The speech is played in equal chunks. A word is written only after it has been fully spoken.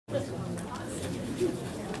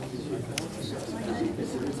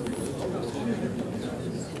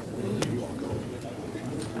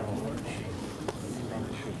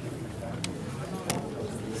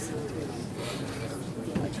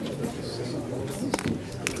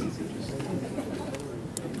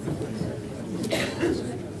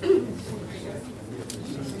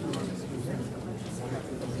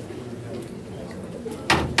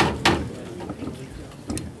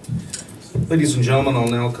Ladies and gentlemen, I'll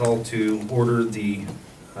now call to order the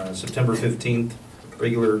September 15th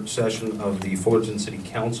regular session of the Fullerton City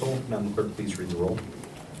Council. Madam Clerk, please read the roll.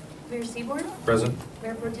 Mayor Seaborn? Present.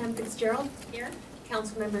 Mayor Pro Tem Fitzgerald? Here.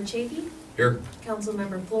 Councilmember Chafee? Here.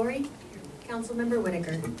 Councilmember Flory? Councilmember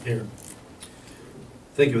Whitaker? Here.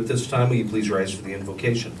 Thank you. At this time, will you please rise for the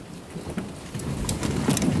invocation?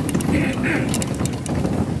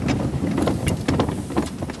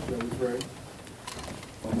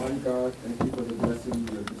 Almighty God, thank you for the blessing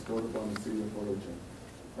you have bestowed upon the city of Fullerton.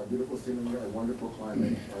 Our beautiful scenery, our wonderful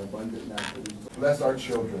climate, our abundant natural resources. Bless our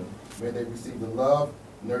children. May they receive the love,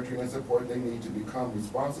 nurturing, and support they need to become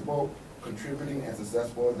responsible, contributing, and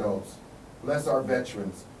successful adults. Bless our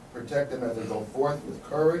veterans. Protect them as they go forth with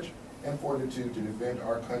courage and fortitude to defend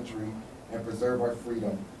our country and preserve our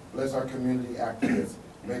freedom. Bless our community activists.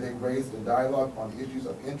 May they raise the dialogue on issues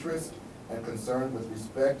of interest and concern with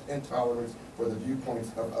respect and tolerance for the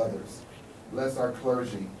viewpoints of others. Bless our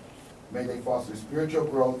clergy. May they foster spiritual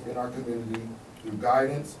growth in our community through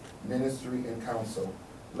guidance, ministry, and counsel.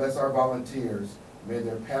 Bless our volunteers. May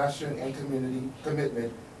their passion and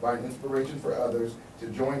commitment be an inspiration for others to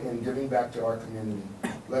join in giving back to our community.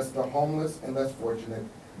 Bless the homeless and less fortunate.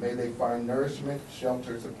 May they find nourishment,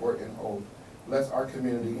 shelter, support, and hope. Bless our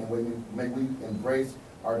community, and may we embrace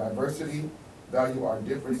our diversity, value our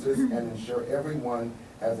differences, and ensure everyone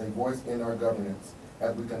has a voice in our governance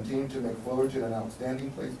as we continue to make Fullerton an outstanding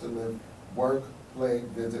place to live, work, play,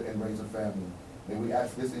 visit, and raise a family. May we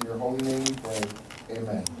ask this in your holy name we pray.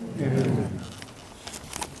 Amen. Amen.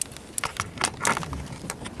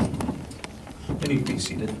 And you can be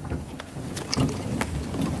seated.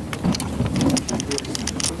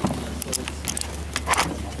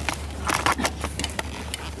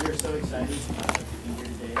 We are so excited to be here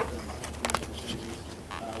today.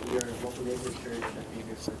 We are a local neighborhood church. I've been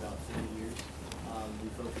here for about 30 years. We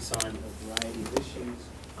focus on a variety of issues,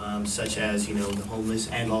 such as, the homeless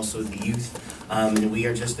and also the youth. And we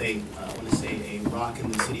are just a rock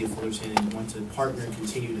in the city of Fullerton, and want to partner and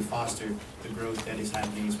continue to foster the growth that is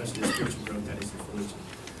happening, especially the spiritual growth that is in Fullerton.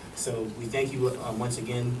 So we thank you once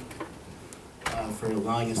again for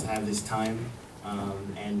allowing us to have this time,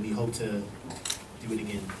 and we hope to do it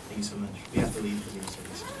again. Thank you so much. We have to leave for the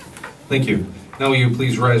service. Thank you. Now will you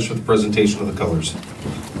please rise for the presentation of the colors.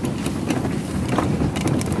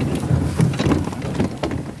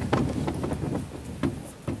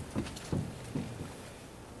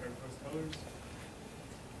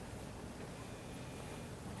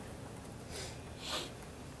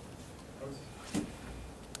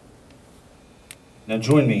 Now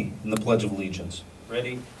join me in the Pledge of Allegiance.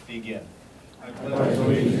 Ready? Begin. I pledge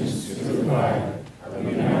allegiance to the flag of the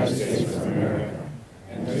United States of America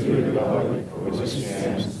and to the republic for which it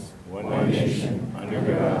stands, one nation, under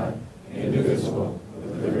God, indivisible,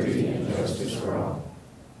 with liberty and justice for all.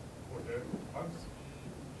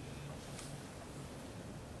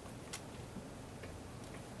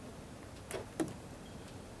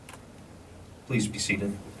 Please be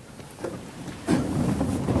seated.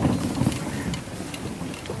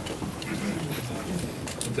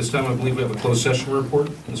 At this time, I believe we have a closed session report.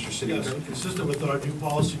 Mr. City Yes, Attorney. consistent with our new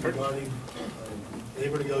policy regarding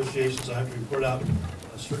labor negotiations, I have to report out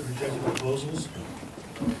certain rejected proposals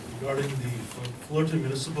regarding the Fullerton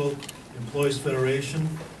Municipal Employees Federation.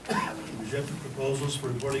 Rejected proposals for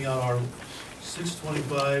reporting out our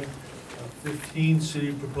 625-15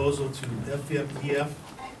 city proposal to FMEF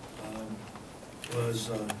was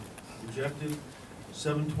rejected.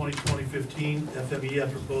 7/20/2015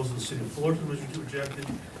 FMEF proposal to the city of Fullerton was rejected.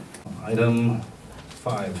 Item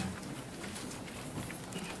 5.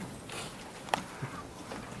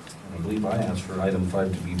 I believe I asked for item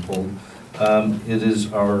 5 to be pulled. It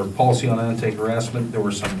is our policy on anti-harassment. There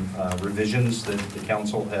were some revisions that the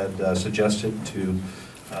council had suggested to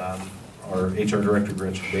our HR Director,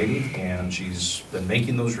 Gretchen Beatty, and she's been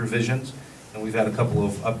making those revisions. And we've had a couple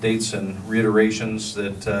of updates and reiterations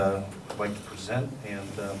that I'd like to present. And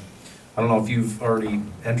I don't know if you've already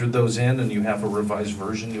entered those in and you have a revised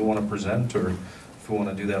version you want to present, or if you want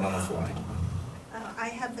to do that on the fly. I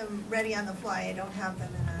have them ready on the fly. I don't have them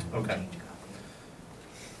in a Okay.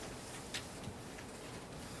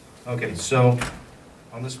 copy. Okay, so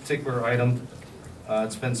on this particular item,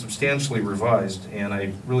 it's been substantially revised, and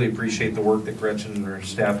I really appreciate the work that Gretchen and her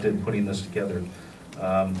staff did putting this together.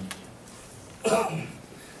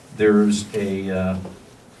 There's a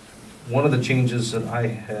one of the changes that I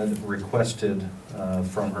had requested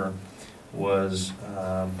from her was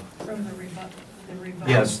from the revised.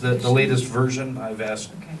 Yes, the latest version. I've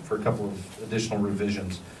asked Okay. for a couple of additional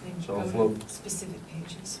revisions. So I'll float specific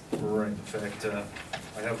pages. right. In fact, I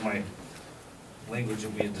have my language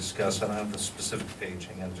that we had discussed. I don't have the specific page.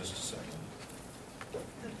 Hang on just a second.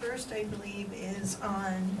 The first, I believe, is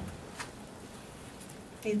on,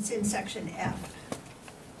 it's in section F.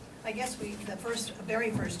 I guess the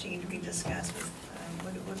very first change we discussed was,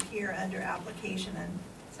 would appear under application in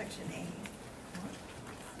section A.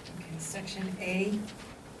 Okay, section A,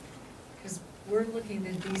 because we're looking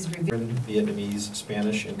at these Vietnamese,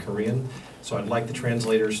 Spanish, and Korean. So I'd like the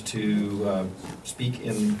translators to speak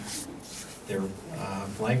in their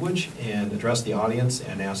language and address the audience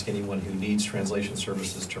and ask anyone who needs translation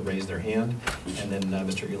services to raise their hand. And then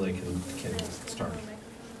Mr. Ely can start.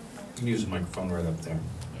 You can use the microphone right up there.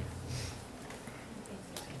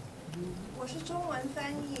 我是中文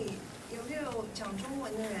翻译，有没有讲中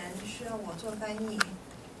文的人需要我做翻译？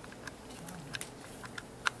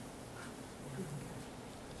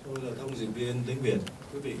 Tôi là thông dịch viên tiếng Việt.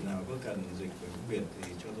 Quý vị nào có cần dịch về tiếng Việt thì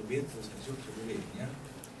cho tôi biết, tôi sẽ giúp cho quý vị nhé.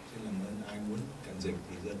 Xin làm ơn ai muốn cần dịch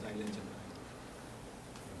thì giơ tay lên cho tôi.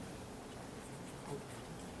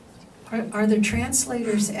 Are the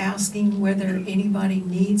translators asking whether anybody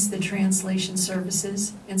needs the translation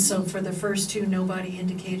services? And so for the first two, nobody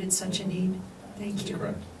indicated such a need? Thank you.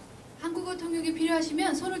 Correct. 한국어 통역이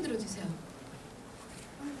필요하시면 손을 들어주세요.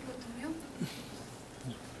 한국어 통역?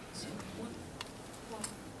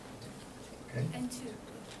 Okay. And two.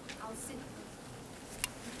 I'll sit.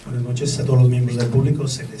 Buenas noches a todos los miembros del público.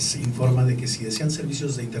 Se les informa de que si desean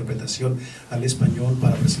servicios de interpretación al español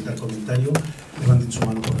para presentar comentario, levanten su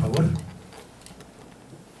mano, por favor.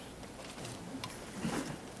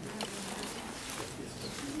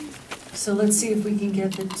 So let's see if we can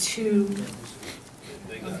get the two.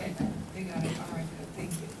 Okay, they got it. All right, good.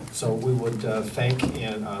 Thank you. So we would thank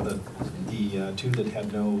the two that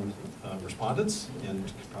had no respondents,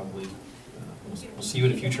 and probably we'll see you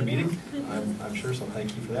at a future meeting, I'm sure, so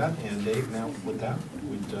thank you for that. And Dave, now with that,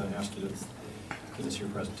 we'd ask you to give us your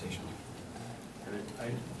presentation.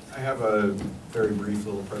 I have a very brief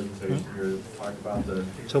little presentation here to talk about the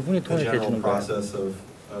general process of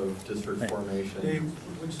district formation. Dave,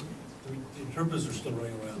 the interpreters are still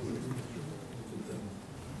running around.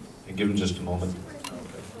 And give them just a moment.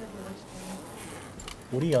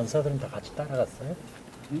 우리 연사들은 다 같이 따라갔어요?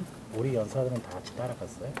 우리 연사들은 다 같이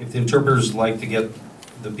따라갔어요? If the interpreters like to get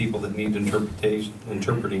the people that need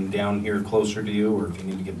interpreting down here closer to you, or if you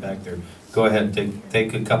need to get back there, go ahead,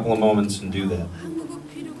 take a couple of moments and do that.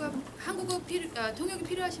 통역이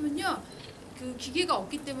필요하시면요, 그 기계가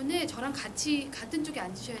없기 때문에 저랑 같이 같은 쪽에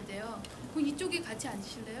앉으셔야 돼요. 그럼 이쪽에 같이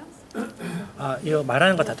앉으실래요? 아, 이거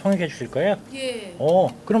말하는 거 다 통역해 주실 거예요? 예.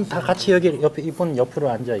 그럼 다 같이 여기 옆에 이분 옆으로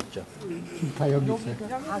앉아 있죠. 다 여기 있어요.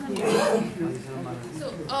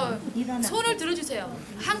 손을 들어주세요.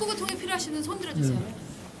 한국어 통역 필요하시면 손 들어주세요.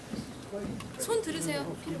 손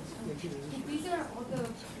들으세요. These are all the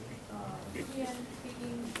Korean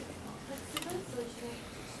speaking participants.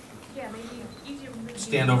 Yeah, maybe easier.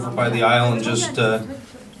 Stand over by the aisle and just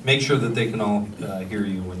make sure that they can all hear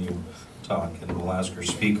you when you talk, and we'll ask our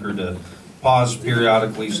speaker to pause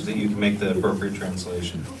periodically so that you can make the appropriate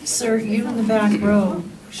translation. Sir, you in the back row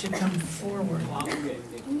should come forward.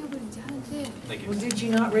 Thank you. Well, did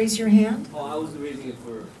you not raise your hand? Oh, I was raising it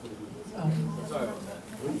for sorry about that.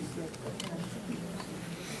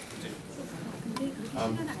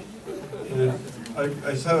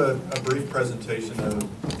 I just have a brief presentation of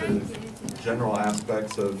the general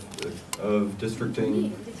aspects of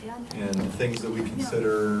districting and things that we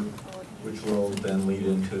consider, which will then lead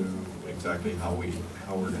into exactly how we're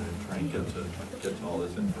going to try and get to all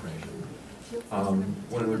this information.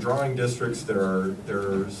 When we're drawing districts, there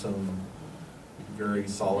are some very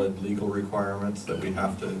solid legal requirements that we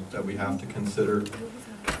have to consider.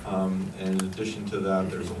 In addition to that,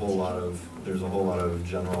 there's a whole lot of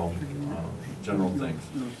general things.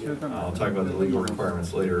 I'll talk about the legal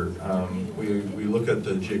requirements later. We look at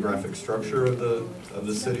the geographic structure of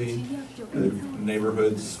the city, the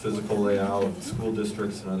neighborhoods, physical layout, school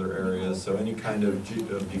districts, and other areas. So any kind of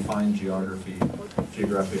defined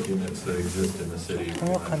geographic units that exist in the city, we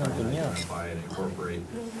want to try and identify and incorporate.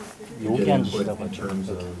 You get input in terms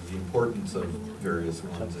of the importance of various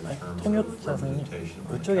ones in terms of representation.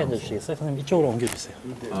 이쪽에 앉아주시겠어요? 선생님 이쪽으로 옮겨주세요.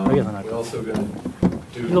 We're also going to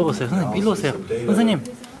do 일로 오세요. 선생님 일로 오세요. regarding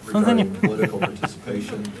선생님. political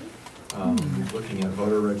participation, looking at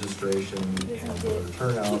voter registration and voter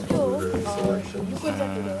turnout, voter various elections,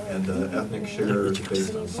 and the ethnic share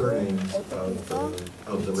based on surnames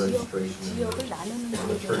of the registration and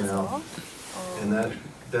the turnout. And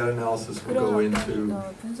that analysis will go into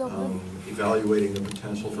evaluating the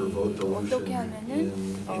potential for vote dilution in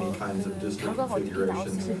any kinds of district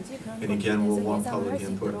configurations. And again, we'll want public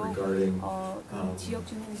input regarding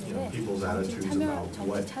people's attitudes about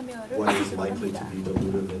what is likely to be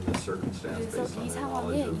dilutive in this circumstance based on their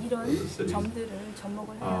knowledge of the city.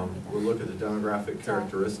 We'll look at the demographic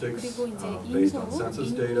characteristics based on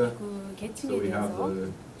census data. So we have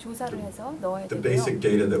the basic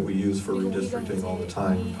data that we use for redistricting all the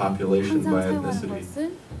time: population by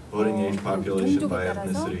ethnicity, voting age population by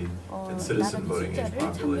ethnicity, and citizen voting age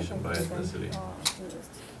population by ethnicity.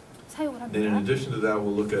 Then in addition to that,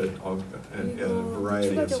 we'll look at a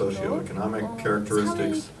variety of socioeconomic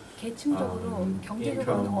characteristics,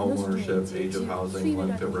 income, home ownership, age of housing,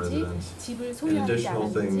 length of residence, and additional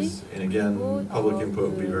things. And again, public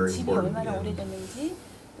input will be very important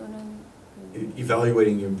in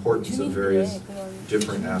evaluating the importance of various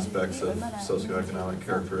different aspects of socioeconomic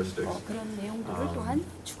characteristics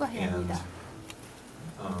and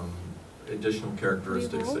additional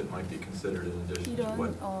characteristics that might be considered in addition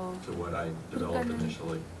to what I developed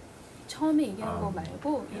initially.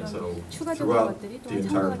 And so throughout the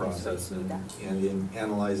entire process and in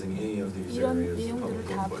analyzing any of these areas,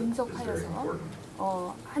 public input is very important.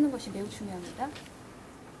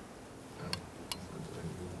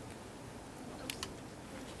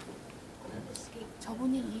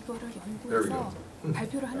 저분이 이거를 연구해서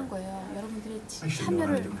발표를 하는 거예요. 여러분들이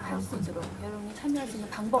참여를 할 수 있도록, 여러분이 참여할 수 있는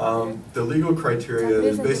방법을. The legal criteria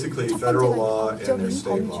is basically federal law and there's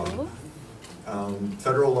state law.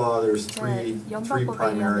 Federal law, there's three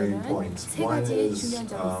primary points. One is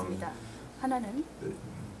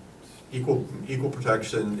equal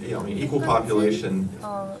protection, equal population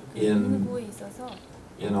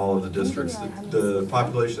in all of the districts. The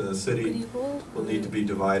population of the city will need to be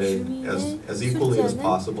divided as equally as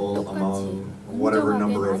possible among whatever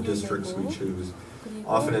number of districts we choose.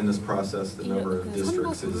 Often in this process, the number of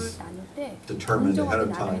districts is determined ahead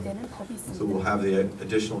of time. So we'll have the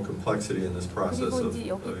additional complexity in this process of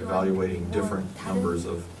evaluating different numbers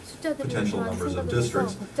of potential numbers of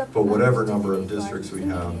districts. But whatever number of districts we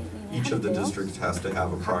have, each of the districts has to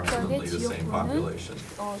have approximately the same population.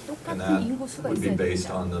 And that would be based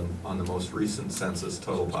on the most recent census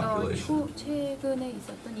total population.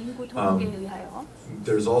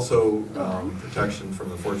 There's also protection from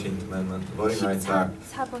the 14th Amendment, the Voting Rights Act,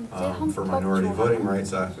 for Minority Voting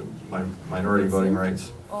Rights Act, minority voting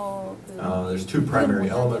rights. There's two primary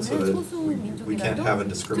elements of it. We can't have a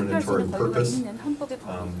discriminatory purpose.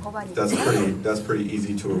 That's pretty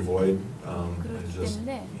easy to avoid. Just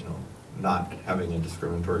not having a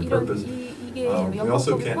discriminatory purpose. We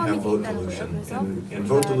also can't have vote dilution, and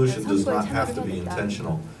vote dilution does not have to be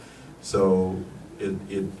intentional. So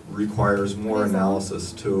it requires more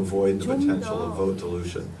analysis to avoid the potential of vote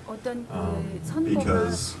dilution,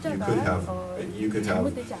 because you could have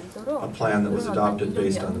a plan that was adopted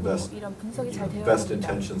based on the best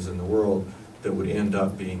intentions in the world that would end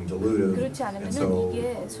up being dilutive. And so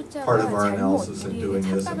part of our analysis in doing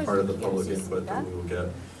this and part of the public input that we will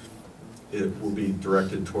get, it will be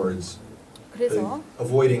directed towards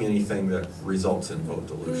avoiding anything that results in vote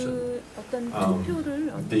dilution.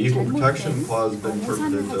 The Equal Protection Clause has been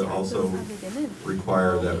interpreted to also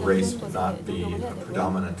require that race not be a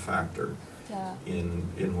predominant factor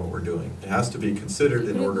in what we're doing. It has to be considered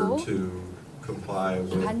in order to comply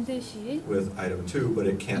with item 2, but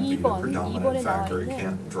it can't be the predominant factor. It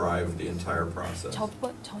can't drive the entire process. How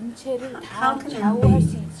can it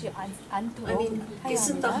be? I mean,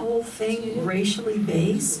 isn't the whole thing racially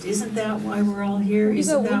based? Isn't that why we're all here?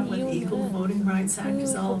 Isn't that what the Equal Voting Rights Act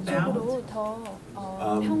is all about?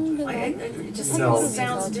 It just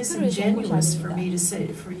sounds disingenuous for me to say,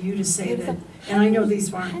 for you to say that, and I know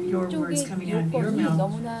these aren't your words coming out of your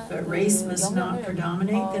mouth, but race must not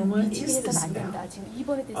predominate. Then what is this about?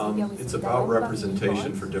 It's about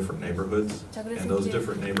representation for different neighborhoods, and those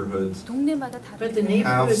different neighborhoods. But the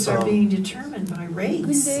neighborhoods are being determined by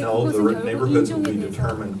race. No, the neighborhoods will be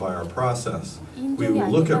determined by our process. We will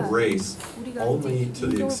look at race only to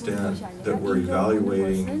the extent that we're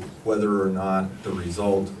evaluating whether or not the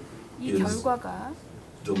result is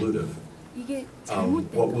dilutive.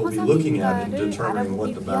 What we'll be looking at in determining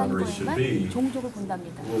what the boundaries should be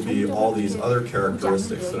will be all these other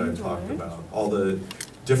characteristics that I've talked about, all the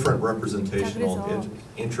different representational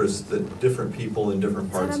interests that different people in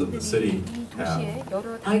different parts of the city have.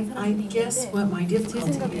 I guess what my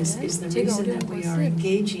difficulty is the reason that we are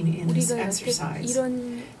engaging in this exercise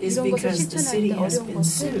is because the city has been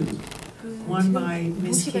sued one by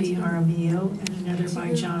Ms. Kitty Jaramillo and another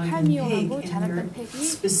by Jonathan Pig, and their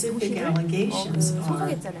specific allegations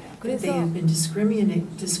are that they have been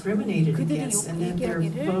discriminated against and that their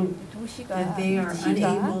vote, that they are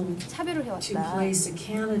unable to place a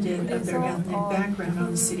candidate of their ethnic background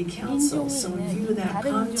on the city council. So in view of that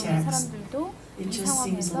context, it just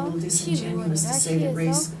seems a little disingenuous to say that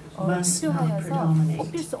race must not predominate,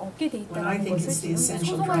 when I think it's the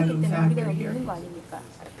essential driving factor here.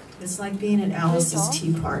 It's like being at Alice's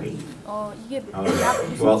Tea Party. Well,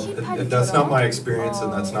 that's not my experience,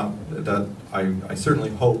 and that's not, that I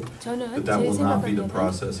certainly hope that that will not be the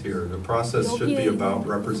process here. The process should be about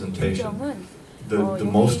representation. The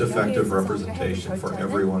most effective representation for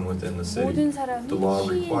everyone within the city. The law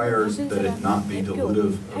requires that it not be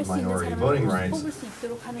dilutive of minority voting rights,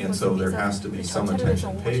 and so there has to be some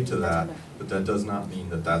attention paid to that, but that does not mean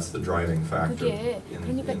that that's the driving factor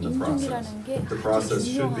in the process. The process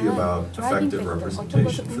should be about effective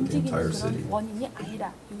representation for the entire city.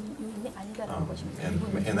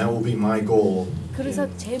 And that will be my goal in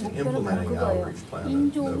implementing the outreach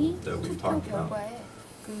plan that we've talked about.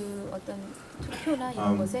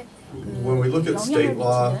 When we look at state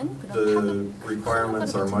law, the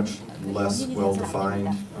requirements are much less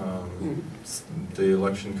well-defined. The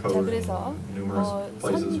election code in numerous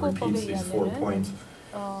places repeats these 4 points.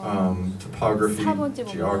 Topography,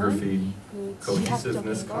 geography,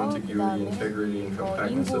 cohesiveness, contiguity, integrity, and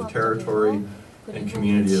compactness of territory, and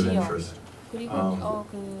community of interest.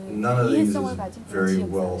 None of these is very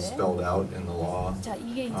well spelled out in the law.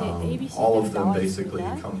 All of them basically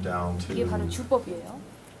come down to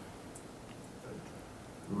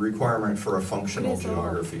requirement for a functional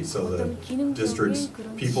geography, so that districts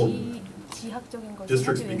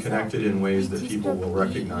be connected in ways that people will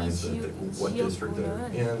recognize what district they're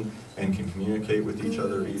in and can communicate with each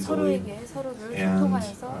other easily, and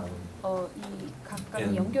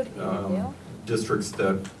districts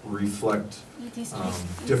that reflect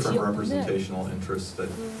different representational interests that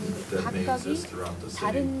may exist throughout the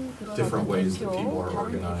city, different ways that people are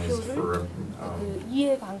organized for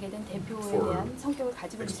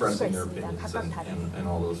expressing their opinions and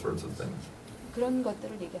all those sorts of things.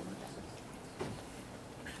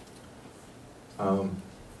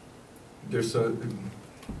 There's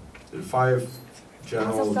 5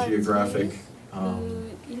 general geographic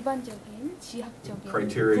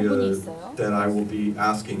criteria that I will be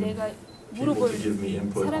asking people to give me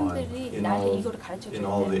input on in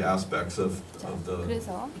all of the aspects of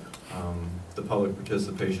the public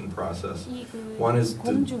participation process. One is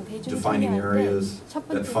defining areas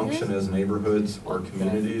that function as neighborhoods or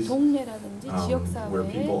communities, where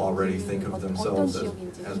people already think of themselves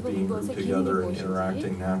as being grouped together and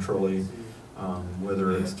interacting naturally,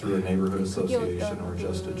 whether it's through a neighborhood association or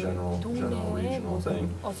just a general regional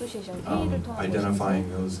thing. Identifying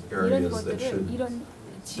those areas that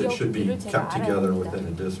should be kept together within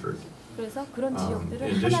a district. In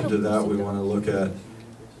addition to that, we want to look at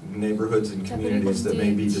neighborhoods and communities that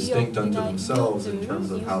may be distinct unto themselves in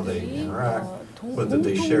terms of how they interact, but that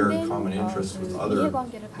they share common interests with other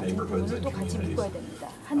neighborhoods and communities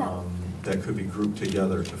that could be grouped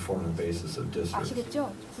together to form the basis of districts.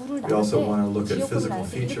 We also want to look at physical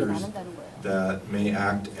features that may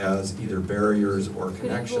act as either barriers or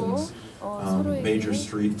connections. Major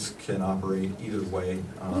streets can operate either way.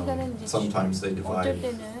 Sometimes they divide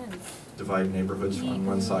neighborhoods on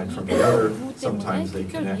one side from the other. Sometimes they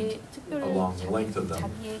connect along the length of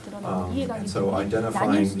them. And so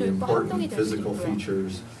identifying the important physical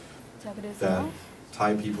features that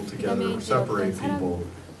tie people together or separate people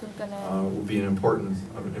will be an important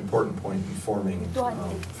point in forming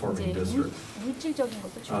districts.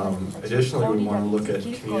 Additionally, we want to look at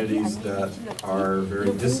communities that are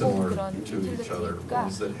very dissimilar to each other,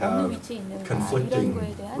 ones that have conflicting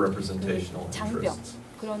representational interests.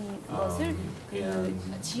 And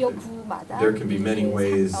there can be many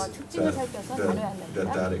ways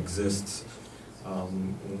that exists.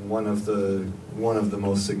 One of the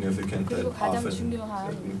most significant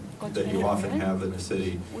that you often have in a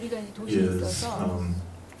city is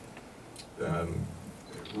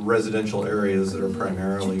residential areas that are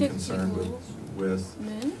primarily concerned with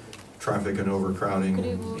traffic and overcrowding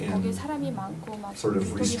and sort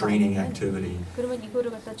of restraining activity,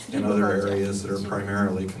 and other areas that are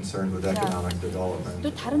primarily concerned with economic development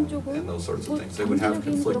and those sorts of things. They would have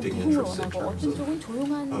conflicting interests in terms of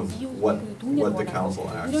what the council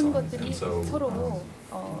acts on, and so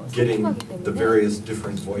getting the various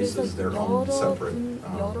different voices their own separate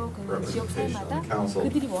representation on the council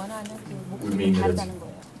would mean that it's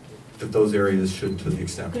that those areas should, to the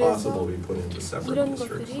extent possible, be put into separate 이런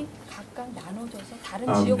districts. 것들이 각각 나눠져서 다른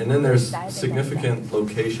And 지역으로 then there's 나야 된다. significant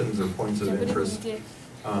locations or points of 그리고 interest. 이제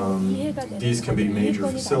These can be major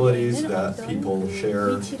facilities that people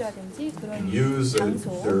share 위치라든지 그런 and use.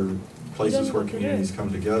 장소 They're places where communities come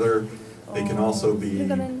together. They can also be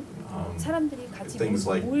사람들이 같이 things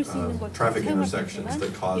like 모일 수 있는 곳 traffic intersections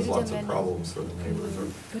that cause lots of problems for the neighbors, or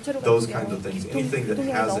those kinds of things. Anything that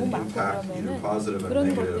has an impact, either positive or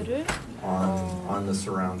negative, on the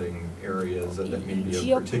surrounding areas and that may be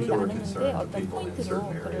of particular concern to people in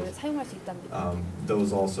certain areas.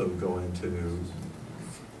 Those also go into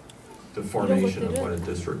the formation of what a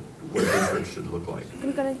district should look like.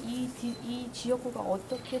 그러니까는 이 지역구가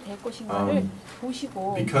어떻게 될 것인가를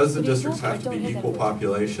보시고 Because the districts have to be equal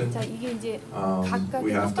population, 자, 이게 이제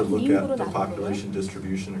we have to look at the population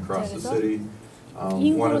distribution across the city.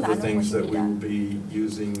 One of the things that we will be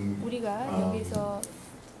using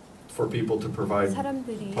for people to provide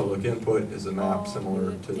public input is a map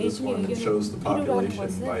similar to this one that shows the population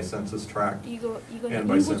by census tract and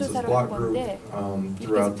by census block group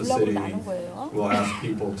throughout the city. We'll ask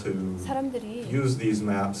people to use these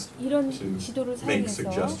maps to make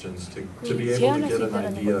suggestions, to be able to get an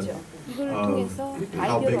idea of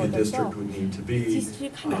how big a district would need to be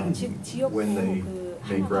when they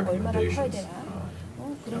make recommendations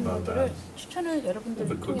about that. 추천을 여러분들 I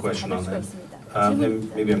have a quick 통해서 question 받을 on 수가 that. 있습니다.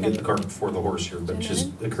 And maybe I'm getting the cart before the horse here, but it just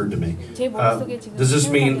occurred to me. Does this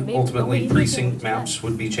mean ultimately precinct maps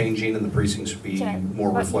would be changing and the precincts would be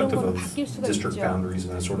more reflective of district boundaries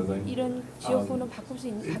and that sort of thing?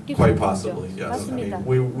 Quite possibly, yes. I mean,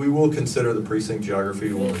 we will consider the precinct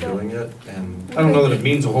geography when we're doing it, and I don't know that it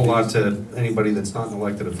means a whole lot to anybody that's not an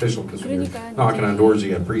elected official, because when you're knocking on doors,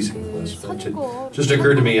 you got precinct lists. But it just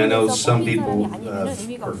occurred to me, I know some people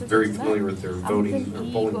are very familiar with their voting or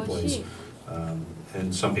polling place,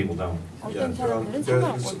 and some people don't. Yeah,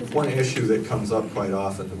 there's one issue that comes up quite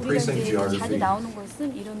often. The precinct geography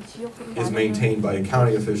is maintained by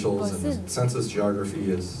county officials, and the census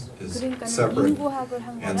geography is separate.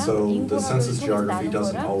 And so the census geography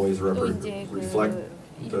doesn't always reflect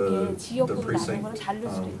the precinct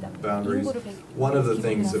boundaries. One of the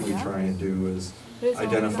things that we try and do is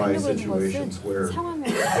identify situations where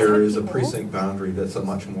there is a precinct boundary that's a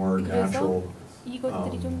much more natural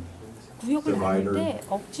divider.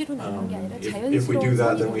 If we do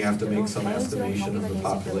that, then we have to make some estimation of the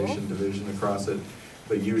population division across it,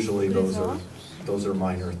 but usually those are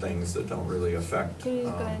minor things that don't really affect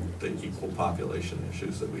the equal population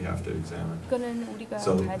issues that we have to examine.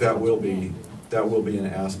 So that will be an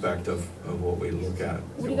aspect of what we look at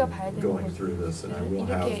going through this, and I will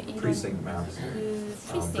have precinct maps,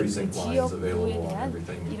 precinct lines available on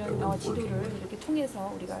everything that we're working with.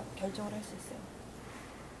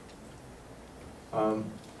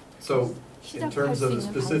 So in terms of the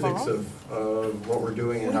specifics of what we're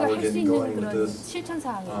doing and how we're getting going with this,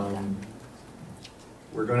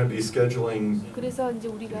 we're going to be scheduling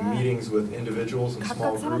meetings with individuals in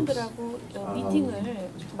small groups,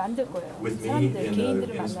 with me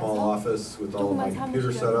in a small office with all of my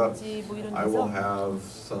computers set up. I will have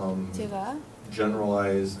some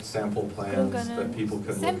generalized sample plans that people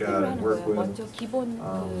can look at and work with,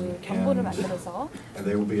 and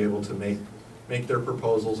they will be able to make their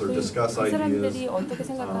proposals or discuss ideas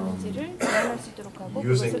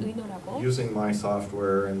using my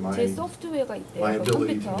software and my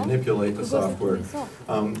ability to manipulate the software.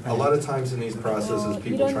 A lot of times in these processes,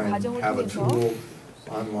 people try and have a tool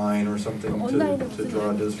online or something to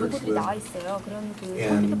draw districts with,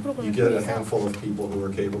 and you get a handful of people who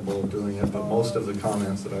are capable of doing it, but most of the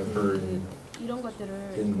comments that I've heard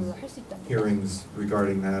in hearings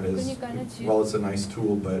regarding that is, well, it's a nice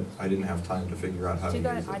tool, but I didn't have time to figure out how to use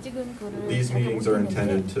it. These meetings are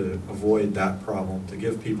intended to avoid that problem, to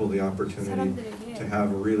give people the opportunity to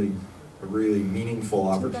have a really meaningful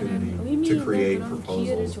opportunity to create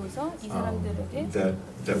proposals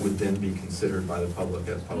that would then be considered by the public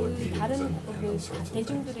at public meetings and those sorts of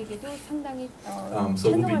things.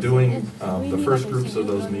 So we'll be doing the first groups of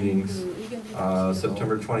those meetings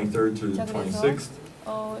September 23rd through the 26th,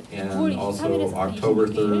 and also October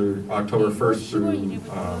 1st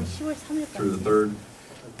through the 3rd.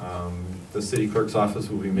 The city clerk's office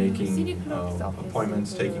will be making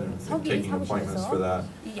appointments, taking appointments for that.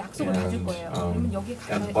 And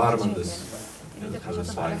at the bottom of this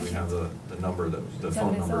slide, we have the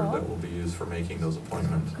phone number that will be used for making those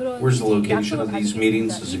appointments. Where's the location of these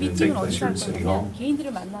meetings? Is it going to take place here at City Hall?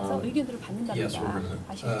 Yes, we're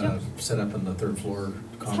going to set up in the 3rd floor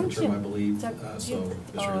conference room, I believe. So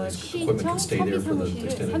Mr. Lee's equipment can stay there for the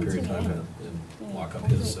extended period of time and lock up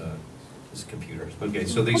his his computer. Okay,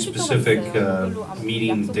 so these specific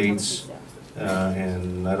meeting dates,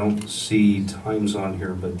 and I don't see times on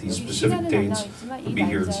here, but these specific dates will be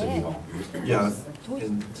here at City Hall. Yeah,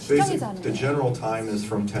 and the general time is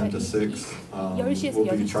from 10 to 6.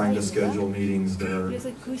 We'll be trying to schedule meetings that are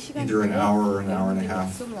either an hour or an hour and a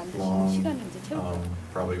half long,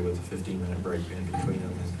 probably with a 15-minute break in between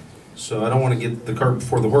them. So I don't want to get the cart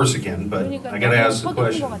before the horse again, but I got to ask the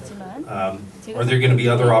question. Are there going to be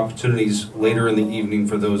other opportunities later in the evening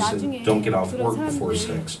for those that don't get off work before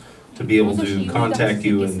 6 to be able to contact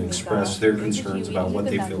you and express their concerns about what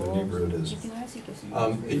they feel the neighborhood is?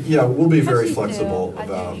 Yeah, we'll be very flexible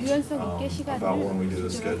about when we do the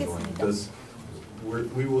scheduling.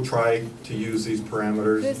 We will try to use these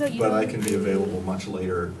parameters, but I can be available much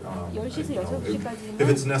later. If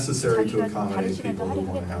it's necessary to accommodate people who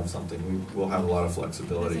want to have something, we'll have a lot of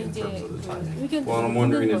flexibility in terms of the timing. Well, I'm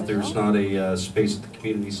wondering if there's not a space at the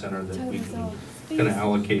community center that we can kind of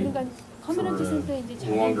allocate for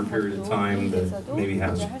a longer period of time that maybe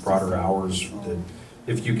has broader hours, that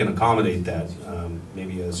if you can accommodate that,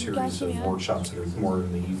 maybe a series of workshops that are more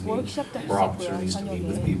in the evening, or opportunities to meet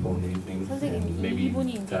with people in the evening, and maybe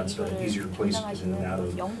that's an easier place to get in and out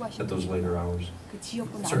of at those later hours.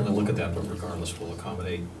 Certainly look at that, but regardless, we'll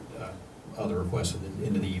accommodate other requests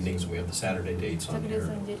into the evenings. We have the Saturday dates on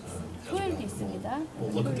here.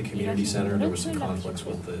 We'll look at the community center. There was some conflicts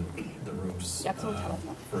with the rooms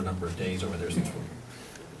for a number of days over there since we've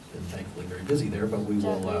been thankfully very busy there, but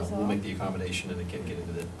we'll make the accommodation and again get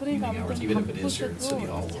into the evening hours, even if it is here at City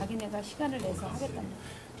Hall.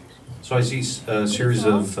 So I see a series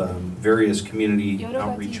of various community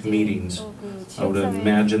outreach meetings. I would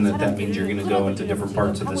imagine that means you're going to go into different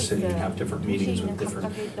parts of the city and have different meetings with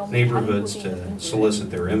different neighborhoods to solicit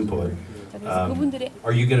their input.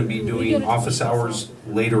 Are you going to be doing office hours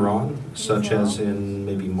later on, such as in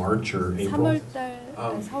maybe March or April?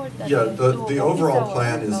 Yeah, the overall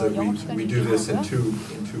plan is that we do this in two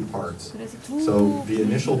parts. So the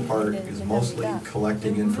initial part is mostly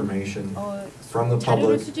collecting information from the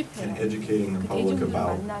public and educating the public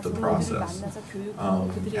about the process.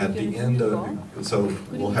 At the end of, so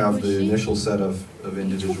we'll have the initial set of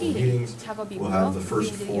individual meetings. We'll have the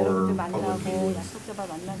first 4 public meetings.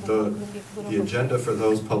 The agenda for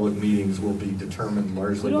those public meetings will be determined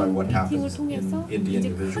largely by what happens in the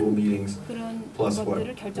individual meetings, plus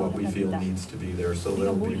what we feel needs to be there. So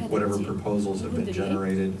there'll be whatever proposals have been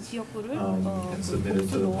generated and submitted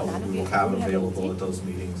to the public, we will have available at those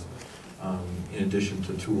meetings, in addition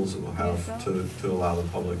to tools that we'll have to allow the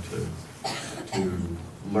public to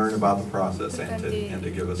learn about the process and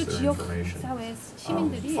to give us their information.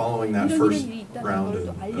 Following that first round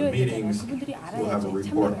of meetings, we'll have a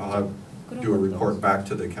report. I'll do a report back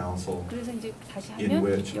to the council in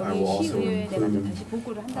which I will also include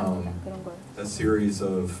a series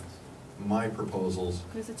of my proposals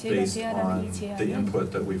based on the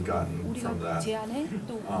input that we've gotten from that.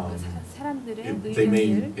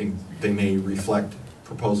 They may reflect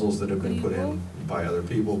proposals that have been put in by other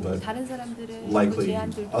people, but likely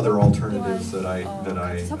other alternatives that I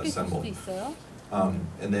assemble.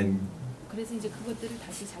 And then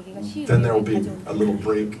there will be a little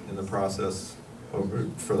break in the process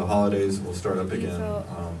for the holidays. We'll start up again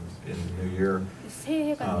in the new year,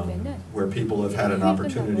 where people have had an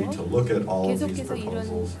opportunity to look at all of these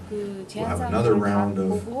proposals. We'll have another round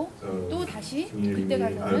of community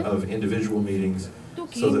meeting, of individual meetings,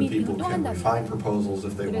 so that people can refine proposals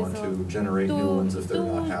if they want to, generate new ones if they're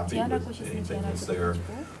not happy with anything that's there,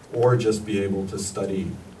 or just be able to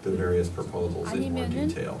study the various proposals in more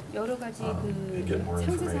detail and get more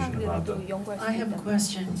information about them. I have a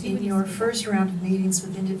question. In your first round of meetings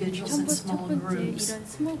with individuals in small groups,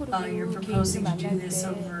 you're proposing to do this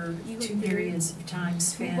over 2 periods of time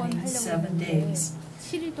spanning 7 days.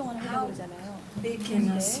 How big can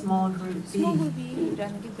a small group be? Are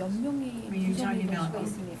you talking about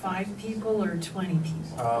 5 people or 20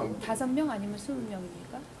 people?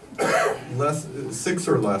 6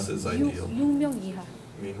 or less is ideal.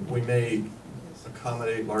 I mean, we may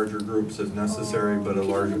accommodate larger groups if necessary, but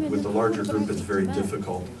with a larger group it's very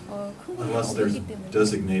difficult unless there's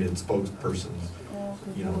designated spokespersons,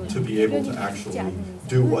 to be able to actually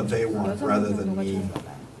do what they want rather than me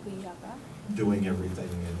doing everything.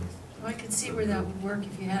 I could see where that would work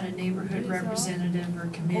if you had a neighborhood representative or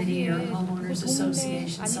committee or homeowners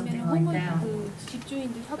association, something like that.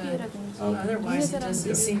 But otherwise, it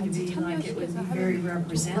doesn't seem to be like it would be very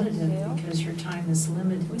representative because your time is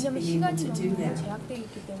limited to be able to do that.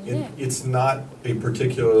 It's not a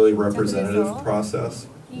particularly representative process.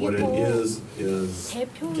 What it is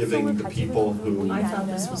giving the people who... I thought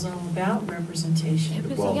this was all about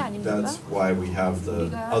representation. Well, that's why we have the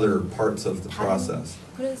other parts of the process.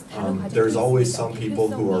 There's always some people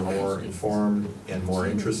who are more informed and more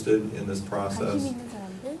interested in this process.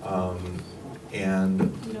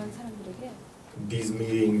 And these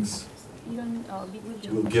meetings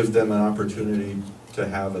will give them an opportunity to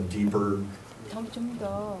have a deeper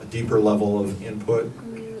level of input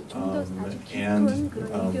and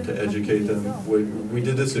to educate them. We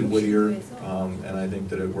did this in Whittier, and I think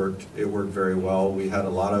that it worked very well. We had a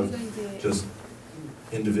lot of just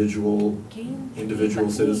individual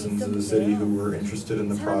citizens of the city who were interested in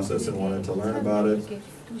the process and wanted to learn about it.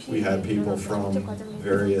 We had people from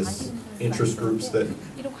various interest groups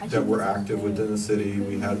that were active within the city.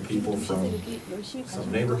 We had people from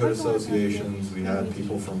some neighborhood associations. We had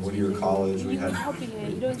people from Whittier College. We had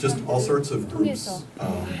just all sorts of groups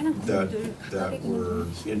that were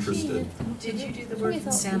interested. Did you do the work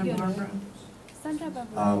in Santa Barbara?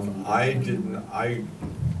 I didn't. I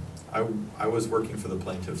was working for the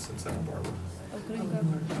plaintiffs in Santa Barbara.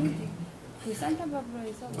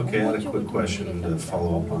 Okay, I had a quick question to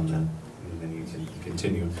follow up on that, and then you can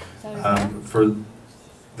continue. For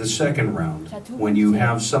the second round, when you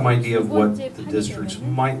have some idea of what the districts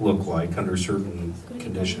might look like under certain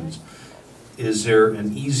conditions, is there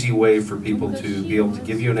an easy way for people to be able to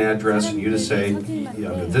give you an address and you to say,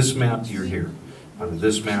 under this map, you're here. Under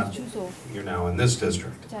this map, you're now in this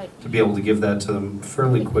district. To be able to give that to them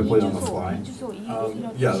fairly quickly on the fly?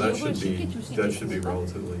 Yeah, that should be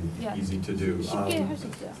relatively easy to do.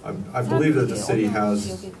 I believe that the city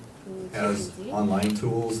has online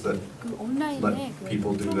tools that let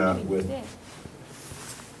people do that with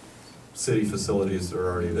city facilities that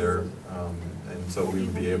are already there, and so we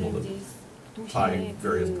would be able to tie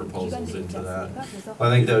various proposals into that. I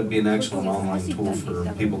think that would be an excellent online tool for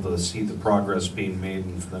people to see the progress being made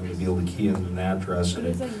and for them to be able to key in an address, and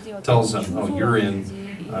it tells them, oh, you're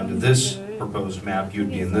in, under this proposed map, you'd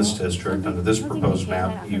be in this district, under this proposed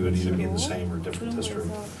map, you would either be in the same or different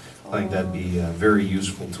district. I think that'd be a very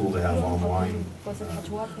useful tool to have online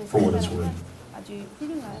for what it's worth.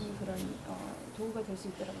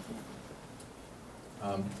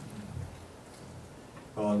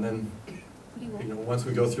 Well, and then, once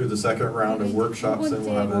we go through the second round of workshops, then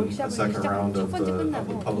we'll have a second round of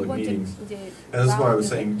the public meetings. And this is why I was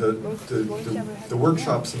saying the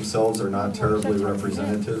workshops themselves are not terribly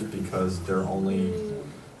representative because they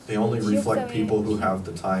only reflect people who have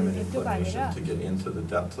the time and inclination to get into the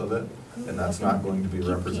depth of it, and that's not going to be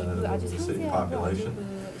representative of the city population.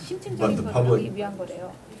 But the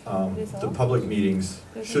public meetings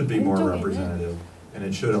should be more representative. And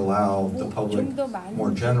it should allow the public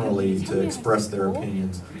more generally to express their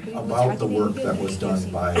opinions about the work that was done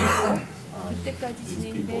by these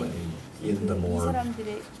people in the more,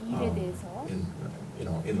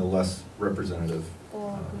 in the less representative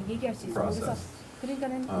process.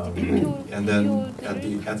 And then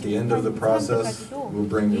at the end of the process, we'll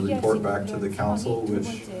bring the report back to the council,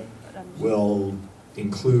 which will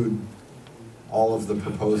include all of the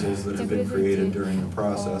proposals that have been created during the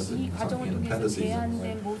process in appendices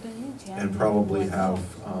and probably have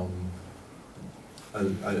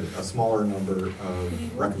a smaller number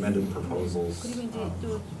of recommended proposals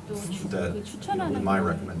that with my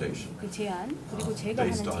recommendation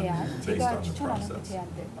based on the process.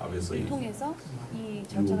 Obviously, you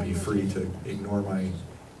will be free to ignore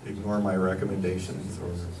my recommendations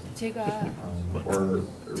or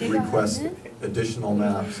request additional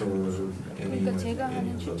maps or any of those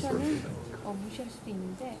sorts of things.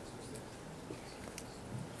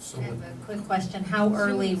 I have a quick question. How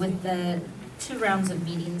early with the 2 rounds of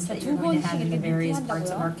meetings that you're going to have in the various parts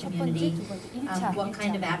of our community, what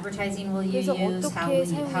kind of advertising will you use? How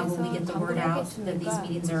will we get the word out that these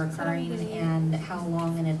meetings are occurring, and how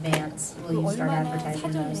long in advance will you start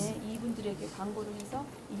advertising those?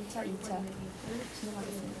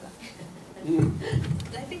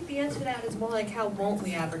 I think the answer to that is more like how won't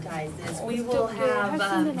we advertise this? We will have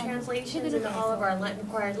translations into all of our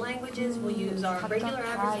required languages. We'll use our regular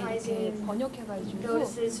advertising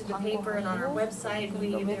notices to the paper and on our website.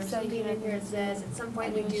 There's something in here that says at some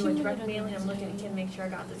point we do a direct mailing. I'm looking to make sure I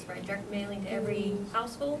got this right. Direct mailing to every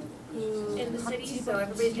household in the city, so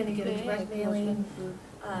everybody's going to get a direct mailing.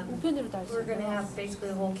 We're going to have basically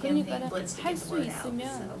a whole campaign blitz to get the word out.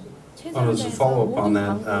 As a follow-up on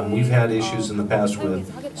that, we've had issues in the past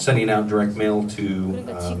with sending out direct mail to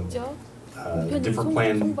different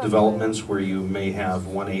plan developments where you may have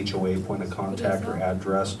one HOA point of contact or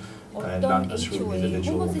address, and not necessarily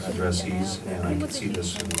individual addressees, and I can see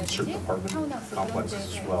this in certain apartment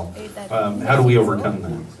complexes as well. How do we overcome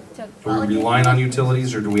that? Are we relying on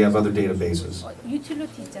utilities, or do we have other databases?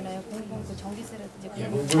 유틸리티 있잖아요. 공공 전기세라든지 Yeah,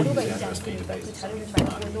 그런 we're 자료가 using 있지 address 않습니까? 그 databases. 자료를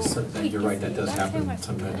가지고도 So that you're right, that does happen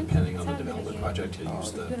sometimes depending on the development project, to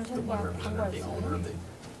use the one representative, the owner of the.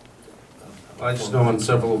 I just know on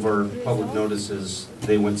several of our public notices,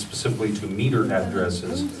 they went specifically to meter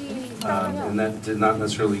addresses, and that did not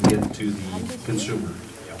necessarily get to the consumer.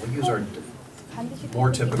 Yeah, we use our,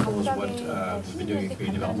 more typical is what we've been doing in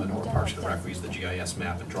community development or Parks and Rec. We use the GIS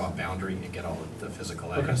map and draw a boundary and get all of the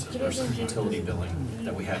physical addresses versus utility billing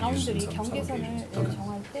that we had used in some occasions.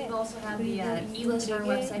 We also have the e-list on our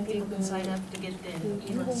website, people can sign up to get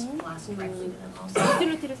the e-list blast directly to them also.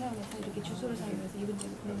 유틸리티를 사용해서 이렇게 주소를 사용해서 이분들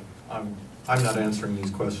I'm not answering these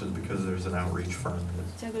questions because there's an outreach firm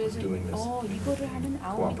제가 that's 그래서 doing this 이거를 하는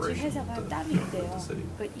아웃리치 cooperation 회사가 with 따로 the 있대요. city.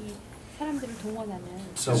 그러니까 이 사람들을 동원하는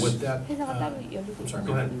So with that, 회사가 따로 열리고 I'm sorry,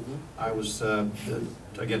 go ahead. I was,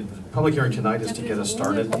 again, the public hearing tonight is to get us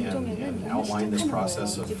started and outline this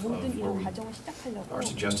process of where we are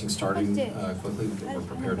suggesting starting quickly. We're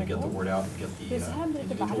prepared to get the word out and get the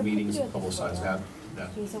individual meetings, publicize that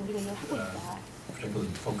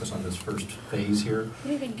particularly focus on this first phase here,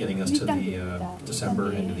 getting us to the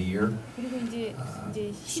December end of the year.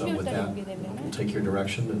 So with that, we'll take your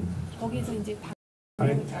direction and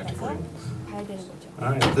act accordingly. All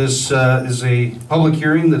right, this is a public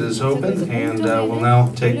hearing that is open, and we'll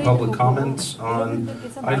now take public comments on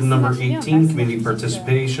item number 18, community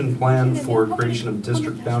participation plan for creation of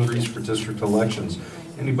district boundaries for district elections.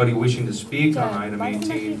 Anybody wishing to speak on item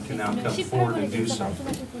 18 can now come forward and do so.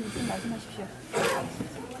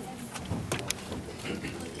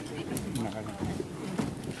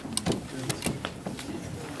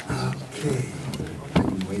 Okay,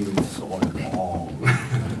 I'm waiting so long.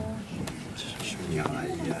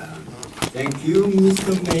 Thank you,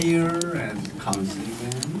 Mr. Mayor and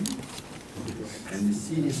Councilman and the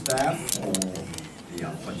city staff for the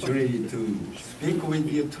opportunity to speak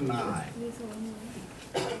with you tonight.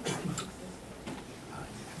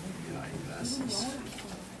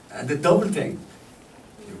 And the double thank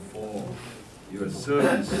you for your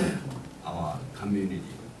service, our community.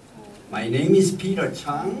 My name is Peter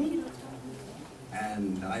Chang,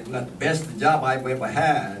 and I've got the best job I've ever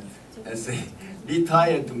had as a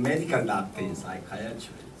retired medical doctor in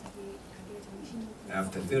psychiatry.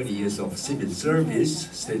 After 30 years of civil service,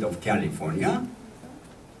 state of California,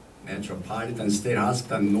 Metropolitan State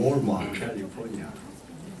Hospital, Norma, California.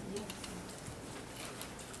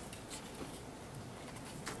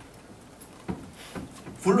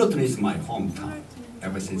 Fullerton is my hometown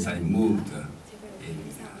ever since I moved in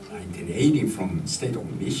 1980 from the state of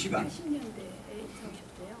Michigan.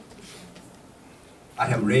 I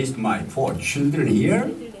have raised my 4 children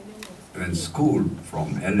here, went to school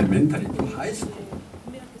from elementary to high school.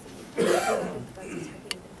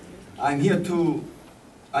 I'm here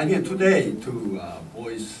today to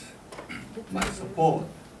voice my support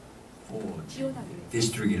for the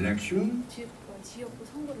district election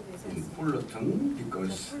in Fullerton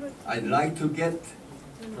because I'd like to get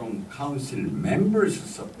from council members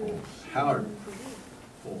support, help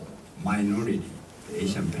for minority,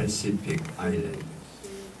 Asian Pacific Island.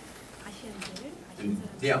 And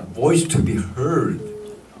their voice to be heard.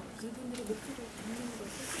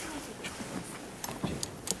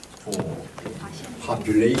 For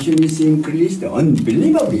population is increased,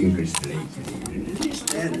 unbelievably increased lately, in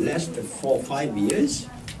the last 4 or 5 years.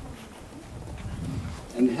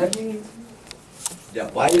 And having the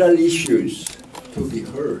vital issues to be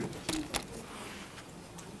heard.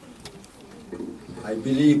 I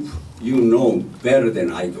believe you know better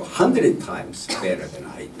than I do, 100 times better than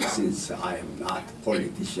I do, since I am not a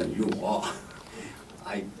politician, you are.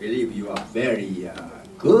 I believe you are very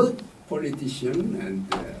good politician, and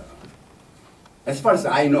as far as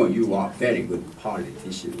I know, you are very good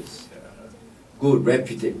politicians, good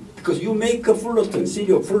reputation, because you make a Fullerton,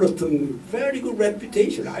 city of Fullerton, very good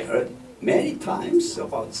reputation. I heard many times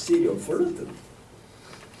about city of Fullerton.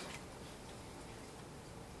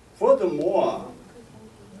 Furthermore,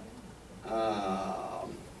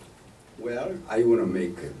 well, I want to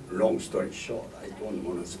make a long story short. I don't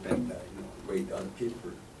want to spend wait other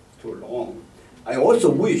people too long. I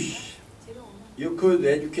also wish you could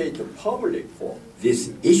educate the public for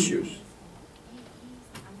these issues.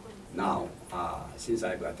 Now, since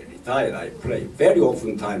I got retired, I play very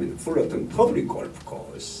often time in Fullerton public golf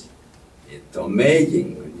course. It's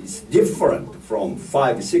amazing. It's different from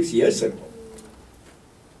 5 or 6 years ago.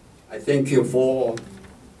 I thank you for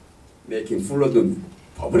making Fullerton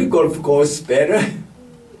public golf course better.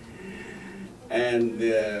 And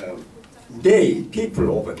people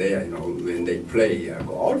over there, you know, when they play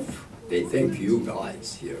golf, they thank you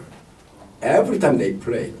guys here. Every time they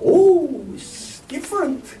play, oh, it's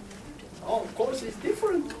different. Oh, of course it's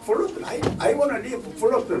different. Fullerton, I want to live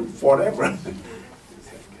Fullerton forever.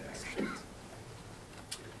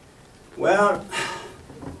 Well,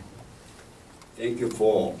 thank you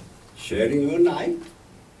for sharing your night,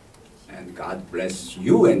 and God bless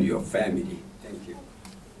you and your family. Thank you.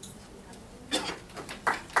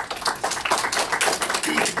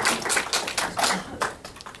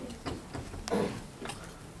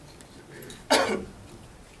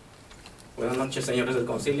 Buenas noches, señores del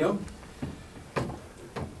concilio.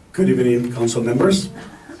 Good evening, council members.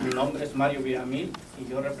 Mi nombre es Mario Vidamir y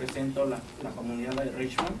yo represento la comunidad de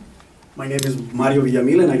Richmond. My name is Mario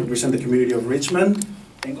Villamil and I represent the community of Richmond.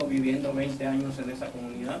 Tengo viviendo 20 años en esa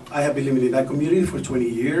comunidad. I have been living in that community for 20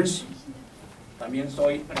 years. También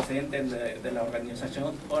soy presidente de la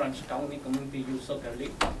organización Orange County Community Youth Soccer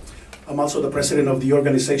League. I'm also the president of the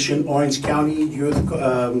organization Orange County Youth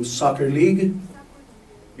Soccer League.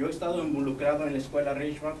 Yo he estado involucrado en la escuela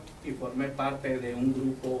Richmond y formé parte de un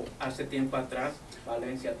grupo hace tiempo atrás,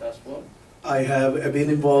 Valencia Task Force. I have been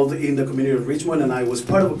involved in the community of Richmond and I was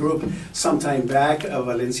part of a group some time back,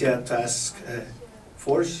 Valencia Task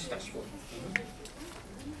Force.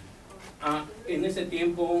 En ese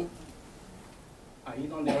tiempo, ahí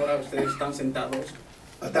donde ahora ustedes están sentados,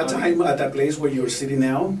 At that time, at that place where you're sitting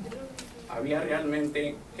now, había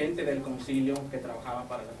realmente gente del concilio que trabajaba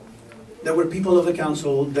para la comunidad. there were people of the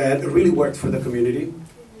council that really worked for the community.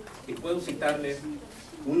 Y puedo citarles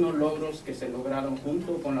unos logros que se lograron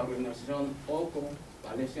junto con la organización OCO,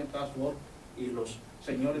 Valencia Task Force y los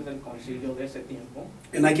señores del concilio de ese tiempo.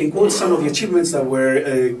 And I can quote some of the achievements that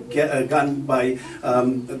were gotten by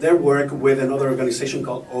their work with another organization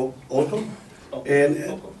called OCO,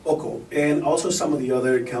 and also some of the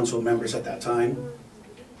other council members at that time.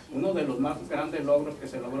 Uno de los más grandes logros que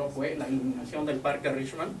se logró fue la iluminación del Parque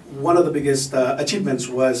Richmond. One of the biggest achievements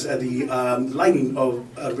was the lighting of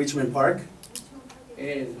Richmond Park.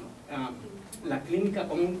 La clínica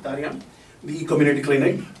comunitaria, the community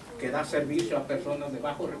clinic, que da servicio a personas de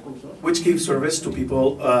bajos recursos. Which gives service to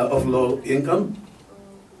people of low income.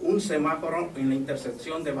 Un semáforo en la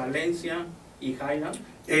intersección de Valencia y Highland.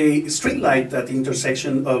 A street light at the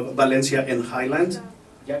intersection of Valencia and Highland.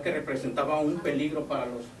 Ya que representaba un peligro para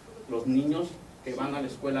los niños que van a la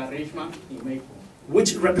escuela Richmond y Maple.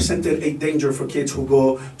 Which represented a danger for kids who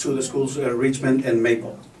go to the schools Richmond and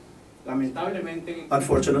Maple. Lamentablemente,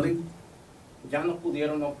 unfortunately, ya no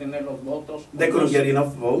pudieron obtener los votos. They couldn't get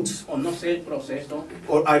enough votes. O no sé el proceso.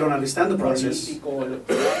 Or I don't understand the process.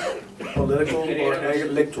 Political or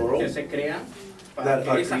electoral. Que se crea para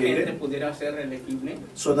que esa gente pudiera ser reelegible.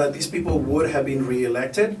 So that these people would have been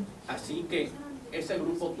re-elected. Así que ese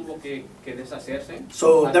grupo tuvo que deshacerse.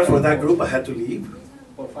 So therefore that group had to leave.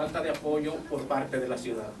 Por falta de apoyo por parte de la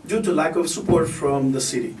ciudad. Due to lack of support from the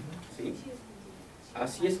city. ¿Sí?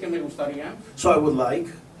 Así es que me gustaría So I would like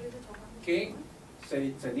que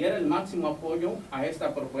se diera el máximo apoyo a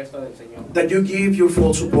esta propuesta del Señor. That you give your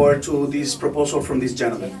full support to this proposal from this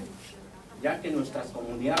gentleman. Ya que nuestras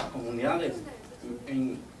comunidades,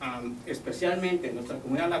 especialmente nuestra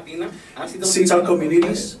comunidad latina, ha sido since our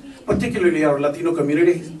communities, particularly our Latino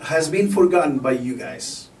community, has been forgotten by you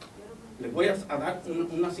guys. Les voy a dar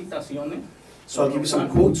unas citaciones. So I'll give you some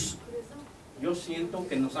quotes. Yo siento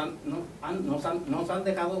que nos han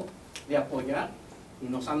dejado de apoyar y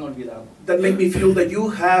nos han olvidado. That make me feel that you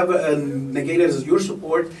have negated your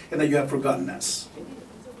support and that you have forgotten us.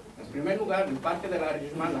 En primer lugar, el Parque de la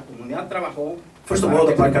Richmond, la comunidad trabajó. First of all,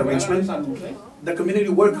 the Park at Richmond, the community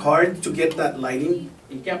worked hard to get that lighting.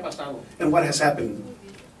 ¿Y qué ha pasado? And what has happened?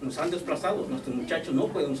 Nos han desplazado. Nuestros muchachos no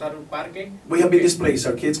pueden usar el parque. We have been displaced.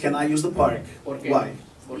 Our kids cannot use the park. ¿Por qué? Why?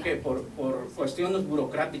 ¿Por qué? Por cuestiones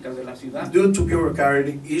burocráticas de la ciudad. Due to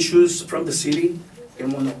bureaucratic issues from the city. Que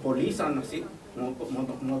monopolizan así.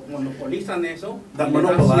 Monopolizan eso. That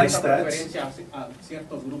monopolize that. A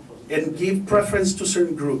ciertos grupos. And give preference to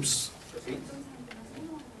certain groups. ¿Sí?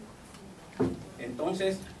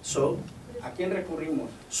 Entonces, ¿a quién recurrimos?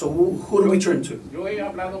 So who do we turn to? Yo he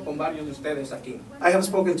hablado con varios de ustedes aquí. I have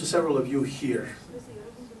spoken to several of you here.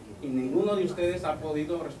 Y ninguno de ustedes ha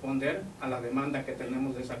podido responder a la demanda que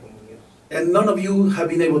tenemos de esa comunidad. And none of you have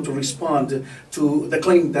been able to respond to the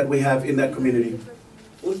claim that we have in that community.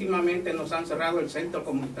 Últimamente nos han cerrado el centro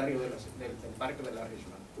comunitario del Parque de la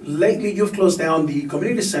Richmond. Lately, you've closed down the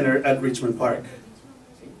community center at Richmond Park.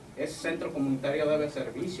 Sí. Ese centro comunitario debe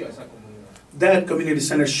servicio a esa comunidad. That community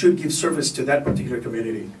center should give service to that particular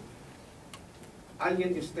community.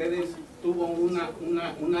 ¿Alguien de ustedes tuvo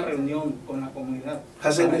una reunión con la comunidad.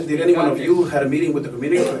 Did any one of you had a meeting with the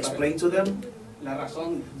community to explain to them La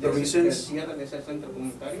razón the del reasons cierre de ese centro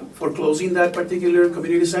comunitario? for closing that particular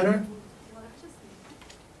community center?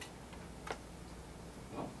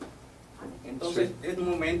 Entonces, es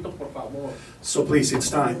momento, por favor, So please, it's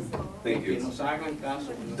time que nos hagan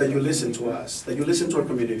caso. that you listen to us, that you listen to our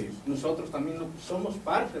community. Nosotros también somos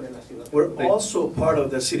parte de la ciudad. We're also part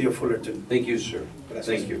of the city of Fullerton. Thank you, sir. Gracias.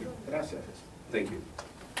 Thank you. Gracias. Thank you.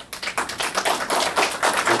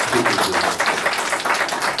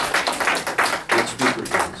 Next speaker,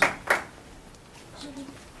 please.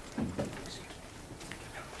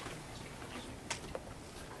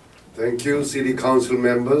 Thank you, City Council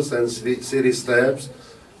members and city staffs,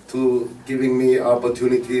 to giving me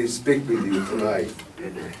opportunity to speak with you tonight.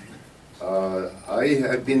 I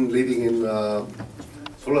have been living in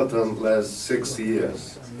Fullerton last 6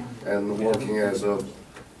 years and working as a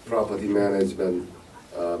property management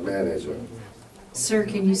manager. Sir,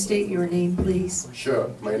 can you state your name, please? Sure.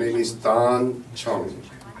 My name is Chung.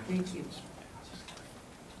 Thank you.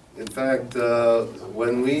 In fact,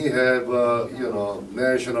 when we have,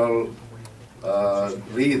 national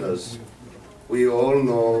leaders, we all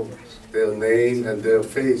know their name and their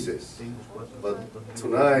faces. But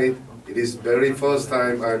tonight, it is very first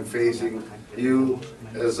time I'm facing you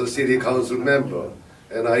as a city council member.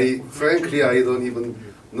 And frankly, I don't even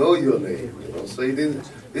know your name. So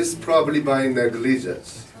it's probably my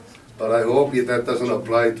negligence. But I hope that doesn't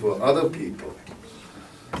apply to other people.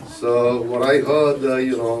 So what I heard,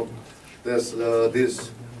 this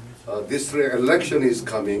district election is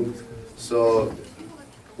coming. So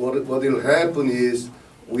what will happen is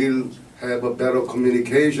we'll have a better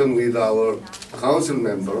communication with our council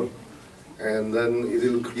member, and then it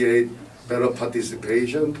will create better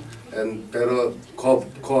participation and better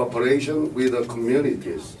cooperation with the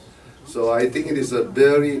communities. So I think it is a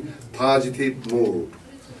very positive move.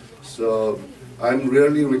 So I'm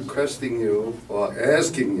really requesting you or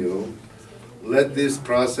asking you, let this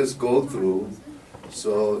process go through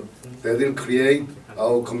so that will create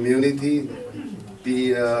our community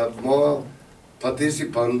be more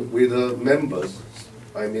participant with the members.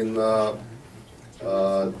 I mean,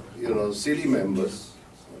 city members,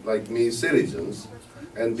 like me, citizens,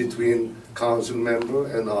 and between council member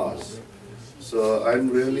and us. So I'm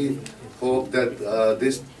really hope that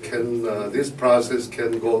this process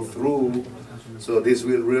can go through. So this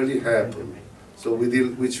will really happen. So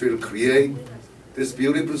which will create this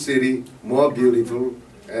beautiful city more beautiful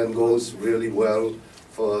and goes really well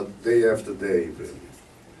for day after day, really.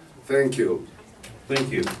 Thank you.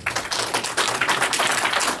 Thank you.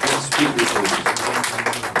 Next speaker, please.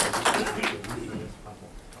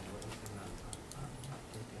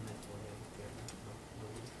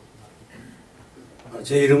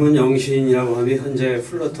 제 이름은 영신이라고 하며 현재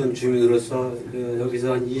플러턴 주민으로서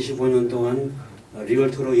여기서 한 25년 동안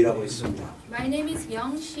리얼터로 일하고 있습니다. My name is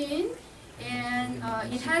Shin, and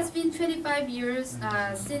it has been 25 years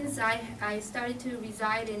since I started to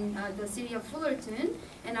reside in the city of Fullerton,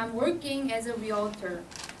 and I'm working as a realtor.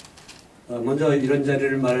 먼저 이런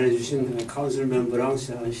자리를 마련해 주신 카운슬 멤버랑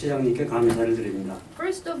시장님께 감사를 드립니다.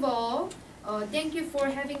 First of all, thank you for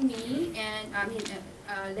having me and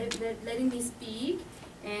letting me speak,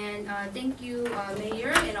 and thank you,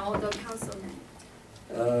 Mayor and all the councilmen.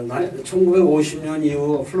 1950년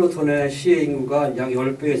이후 플러턴의 시의 인구가 약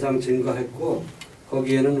 10배 이상 증가했고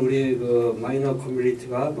거기에는 우리 마이너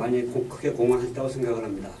커뮤니티가 많이 크게 공헌했다고 생각을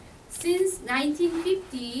합니다. Since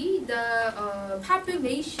 1950, the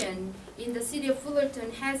population in the city of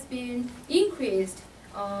Fullerton has been increased,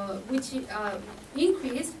 which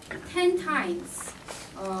increased 10 times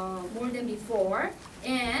more than before.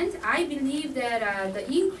 And I believe that the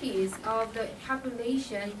increase of the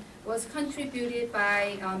population was contributed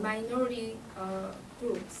by minority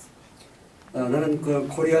groups. 나는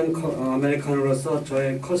코리안 아메리칸으로서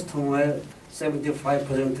저의 커스터머의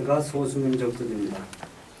 75%가 소수민족들입니다.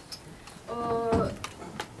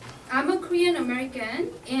 I'm a Korean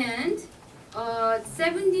American, and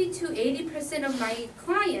 70 to 80% of my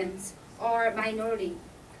clients are minority.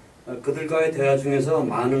 그들과의 대화 중에서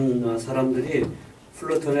많은 사람들이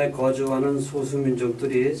플러턴에 거주하는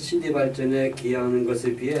소수민족들이 시리 발전에 기여하는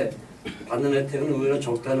것에 비해 받는 혜택은 오히려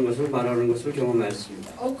적다는 것을 말하는 것을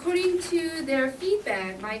경험했습니다. According to their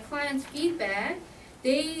feedback, my clients' feedback,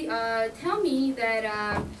 they tell me that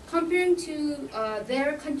comparing to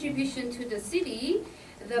their contribution to the city,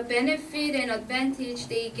 the benefit and advantage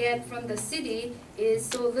they get from the city is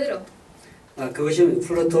so little. 그것이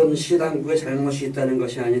플러턴 시당국의 잘못이 있다는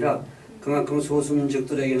것이 아니라 그만큼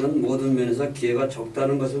소수민족들에게는 모든 면에서 기회가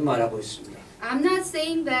적다는 것을 말하고 있습니다. I'm not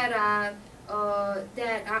saying that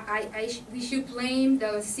we should blame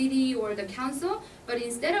the city or the council, but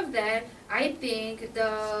instead of that, I think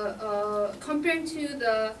comparing to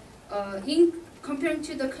the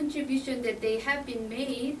contribution that they have been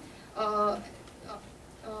made,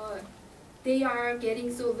 they are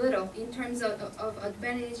getting so little in terms of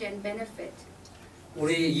advantage and benefit.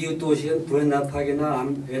 우리 이웃 도시인 부에나팍이나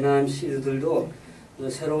외남 시들도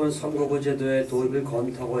새로운 선거구 제도의 도입을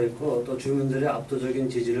검토하고 있고 또 주민들의 압도적인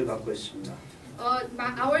지지를 갖고 있습니다.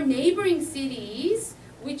 Our neighboring cities,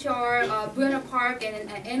 which are Buena Park and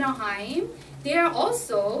Anaheim, they are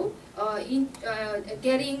also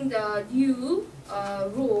getting the new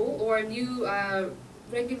rule or new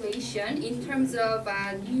regulation in terms of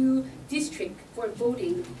new district for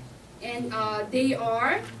voting, and they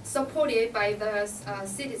are supported by the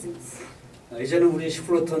citizens. 이제는 우리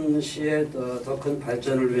플러턴시의 더 큰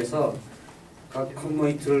발전을 위해서 각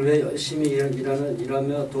커뮤니티를 위해 열심히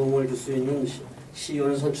일하며 도움을 줄 수 있는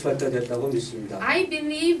시의원을 선출할 때가 됐다고 믿습니다. I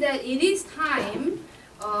believe that it is time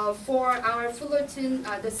for our Fullerton,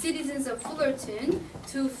 the citizens of Fullerton,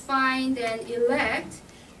 to find and elect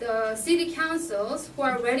the city councils who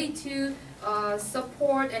are ready to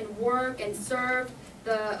support and work and serve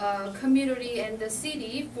the community and the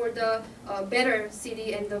city for the better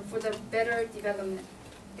city and for the better development.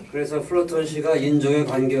 그래서 플러턴시가 인종에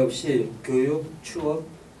관계없이 교육, 취업,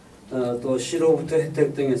 또 시로부터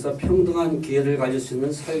혜택 등에서 평등한 기회를 가질 수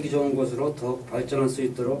있는 살기 좋은 곳으로 더욱 발전할 수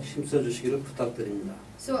있도록 힘써 주시기를 부탁드립니다.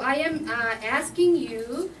 So I am asking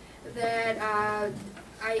you that I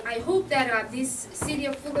hope that this city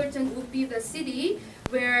of Fullerton would be the city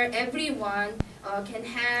where everyone can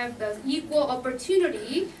have the equal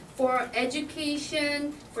opportunity for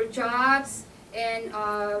education, for jobs, and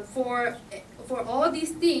for all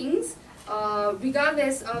these things,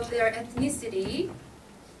 regardless of their ethnicity,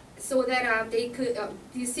 so that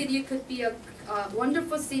this city could be a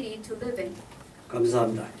wonderful city to live in.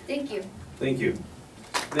 감사합니다. Thank you. Thank you.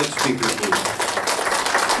 Next speaker, please.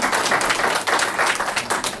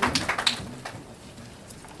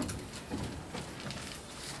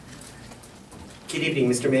 Good evening,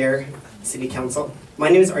 Mr. Mayor, City Council. My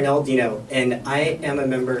name is Hernal Dino, and I am a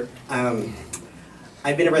member.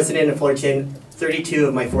 I've been a resident of Fullerton 32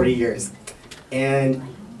 of my 40 years, and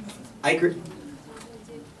I'm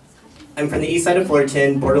from the east side of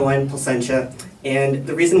Fullerton, borderline Placentia, and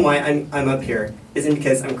the reason why I'm up here isn't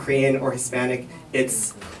because I'm Korean or Hispanic.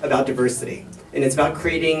 It's about diversity, and it's about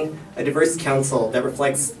creating a diverse council that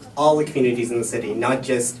reflects all the communities in the city, not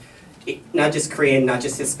just Korean, not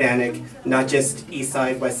just Hispanic, not just East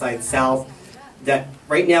Side, West Side, South. That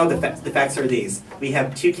right now the facts are these: we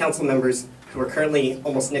have 2 council members who are currently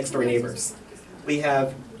almost next door neighbors. We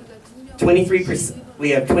have 23%. We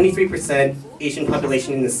have 23% Asian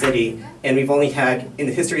population in the city, and we've only had in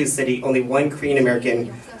the history of the city only 1 Korean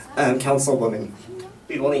American councilwoman.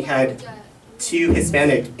 We've only had 2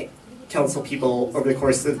 Hispanic council people over the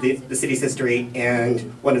course of the city's history,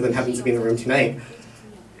 and one of them happens to be in the room tonight.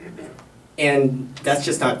 And that's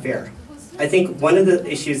just not fair. I think one of the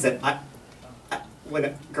issues that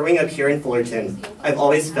when growing up here in Fullerton, I've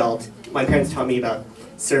always felt, my parents taught me about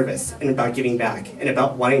service and about giving back and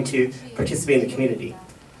about wanting to participate in the community.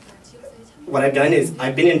 What I've done is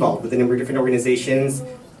I've been involved with a number of different organizations,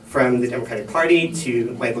 from the Democratic Party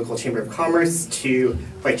to my local Chamber of Commerce to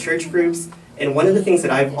my church groups. And one of the things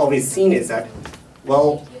that I've always seen is that,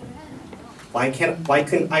 well, why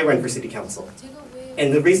couldn't I run for city council?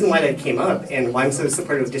 And the reason why that came up and why I'm so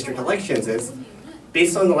supportive of district elections is,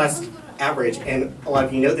 based on the last average, and a lot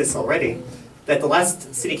of you know this already, that the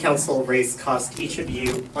last city council race cost each of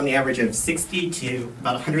you on the average of $60,000 to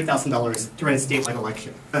about $100,000 to run a statewide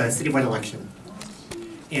election, citywide election.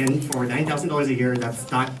 And for $9,000 a year, that's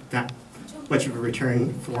not that much of a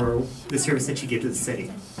return for the service that you give to the city.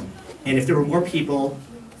 And if there were more people,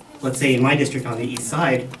 let's say in my district on the east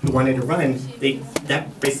side, who wanted to run,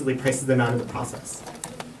 that basically prices them out of the process.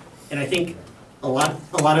 And I think a lot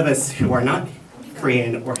of us who are not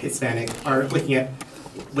Korean or Hispanic are looking at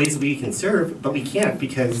ways we can serve, but we can't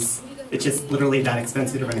because it's just literally that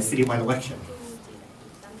expensive to run a citywide election.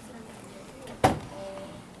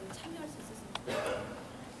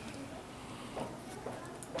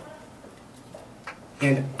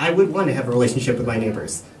 And I would want to have a relationship with my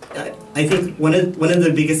neighbors. I think one of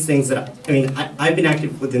the biggest things that, I've been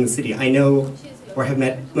active within the city. I know or have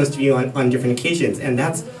met most of you on different occasions, and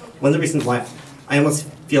that's one of the reasons why I almost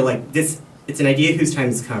feel like it's an idea whose time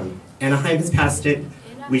has come. Anaheim has passed it.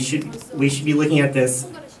 We should be looking at this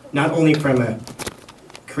not only from a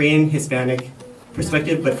Korean, Hispanic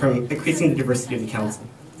perspective, but from increasing the diversity of the council.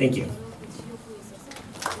 Thank you.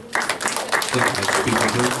 Hi,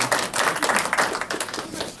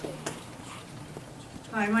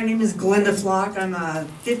 my name is Gwenda Flock. I'm a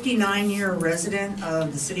 59-year resident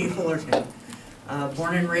of the city of Fullerton.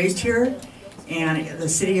 Born and raised here, and the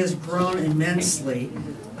city has grown immensely.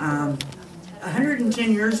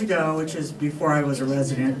 110 years ago, which is before I was a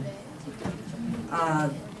resident,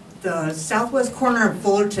 the southwest corner of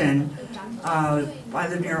Fullerton, I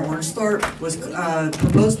live near Orangethorpe, was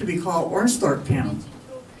proposed to be called Orangethorpe Town.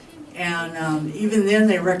 And even then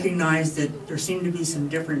they recognized that there seemed to be some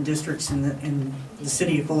different districts in the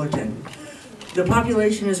city of Fullerton. The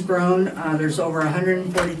population has grown. There's over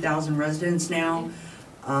 140,000 residents now.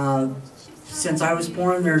 Since I was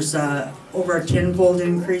born, there's over a tenfold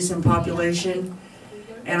increase in population.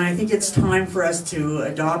 And I think it's time for us to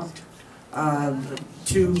adopt,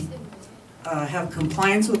 to have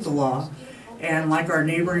compliance with the law, and like our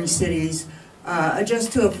neighboring cities,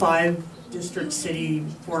 adjust to a 5-district city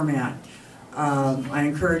format. I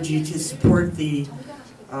encourage you to support the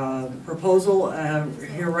proposal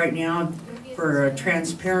here right now for a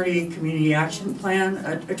transparent community action plan,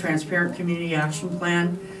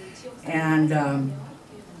 and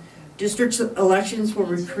district elections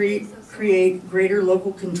will create greater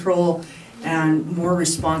local control and more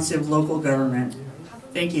responsive local government.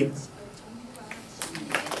 Thank you.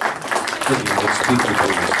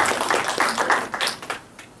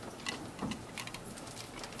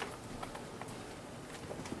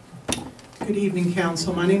 Good evening,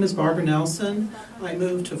 Council. My name is Barbara Nelson. I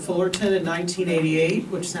moved to Fullerton in 1988,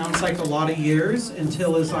 which sounds like a lot of years,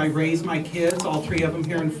 until as I raised my kids, all 3 of them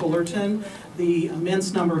here in Fullerton, the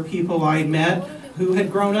immense number of people I met who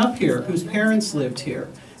had grown up here, whose parents lived here,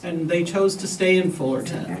 and they chose to stay in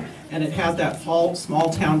Fullerton. And it had that small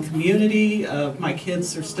town community. My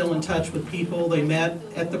kids are still in touch with people they met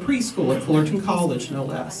at the preschool at Fullerton College, no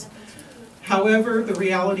less. However, the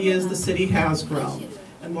reality is the city has grown.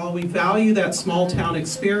 And while we value that small town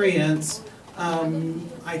experience,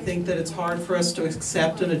 I think that it's hard for us to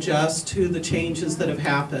accept and adjust to the changes that have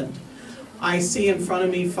happened. I see in front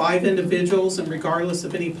of me 5 individuals, and regardless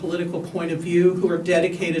of any political point of view, who are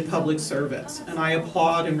dedicated public servants. And I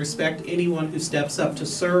applaud and respect anyone who steps up to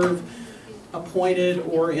serve, appointed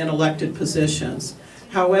or in elected positions.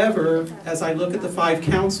 However, as I look at the 5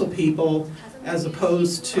 council people, as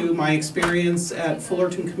opposed to my experience at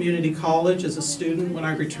Fullerton Community College as a student when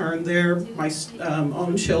I returned there, my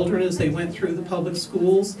own children as they went through the public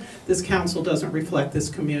schools, this council doesn't reflect this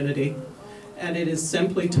community. And it is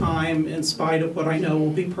simply time, in spite of what I know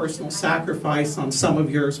will be personal sacrifice on some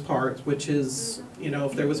of yours part, which is, you know,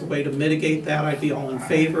 if there was a way to mitigate that, I'd be all in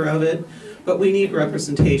favor of it. But we need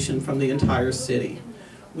representation from the entire city.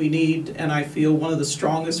 We need, and I feel one of the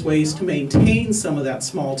strongest ways to maintain some of that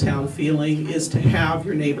small town feeling is to have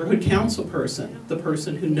your neighborhood council person, the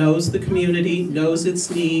person who knows the community, knows its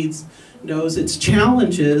needs, knows its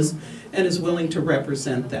challenges, and is willing to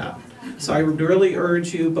represent that. So I would really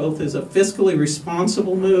urge you, both as a fiscally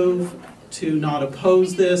responsible move, to not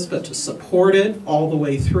oppose this, but to support it all the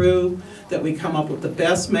way through, that we come up with the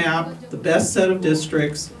best map, the best set of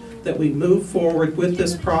districts, that we move forward with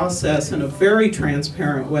this process in a very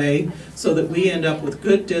transparent way so that we end up with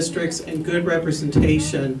good districts and good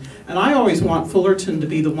representation. And I always want Fullerton to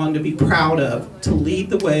be the one to be proud of, to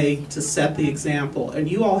lead the way, to set the example. And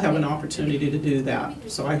you all have an opportunity to do that.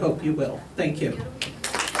 So I hope you will. Thank you.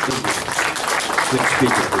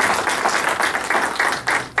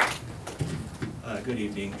 Good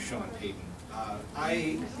evening, Sean Payton.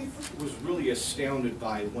 I was really astounded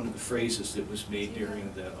by one of the phrases that was made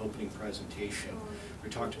during the opening presentation. We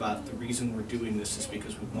talked about the reason we're doing this is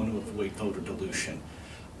because we want to avoid voter dilution.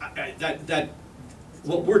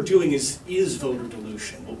 What we're doing is voter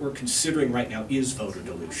dilution. What we're considering right now is voter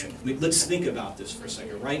dilution. I mean, let's think about this for a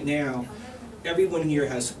second. Right now, everyone here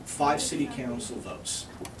has 5 city council votes.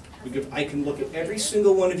 I can look at every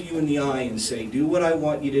single one of you in the eye and say, do what I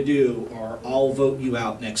want you to do, or I'll vote you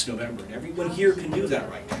out next November. And everyone here can do that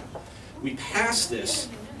right now. We pass this,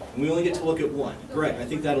 and we only get to look at 1. Greg, I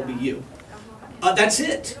think that'll be you. That's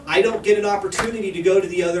it. I don't get an opportunity to go to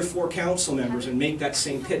the other 4 council members and make that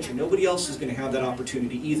same pitch, and nobody else is going to have that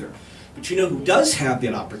opportunity either. But you know who does have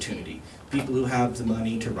that opportunity? People who have the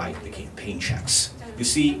money to write the campaign checks. You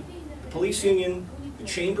see, the police union, the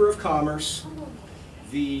Chamber of Commerce,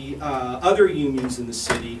 the other unions in the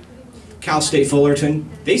city, Cal State Fullerton,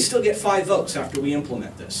 they still get 5 votes after we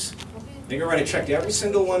implement this. They're going to write a check to every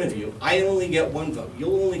single one of you. I only get 1 vote.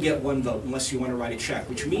 You'll only get 1 vote unless you want to write a check,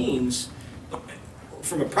 which means,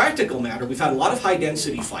 from a practical matter, we've had a lot of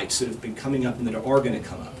high-density fights that have been coming up and that are going to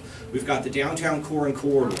come up. We've got the downtown core and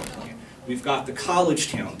corridor plan. We've got the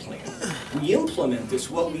college town plan. we implement this,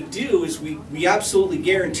 what we do is we absolutely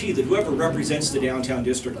guarantee that whoever represents the downtown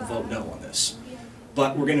district will vote no on this.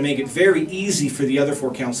 But we're going to make it very easy for the other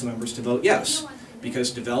 4 council members to vote yes,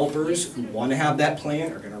 because developers who want to have that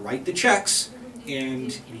plan are going to write the checks,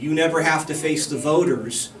 and you never have to face the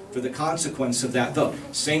voters for the consequence of that vote.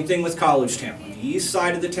 Same thing with College Town. On the east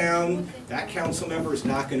side of the town, that council member is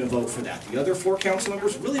not going to vote for that. The other 4 council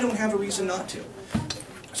members really don't have a reason not to.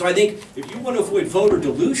 So I think if you want to avoid voter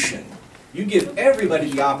dilution, you give everybody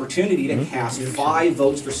the opportunity to cast 5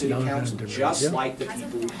 votes for city council, just like the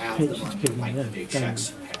people who have the money, like the big checks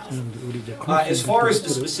have. As far as the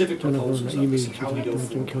specific proposals of this and how we go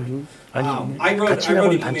forward, I wrote an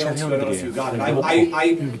email to, I don't know if you got it. I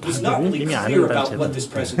was not really clear about what this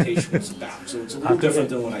presentation was about, so it's a little different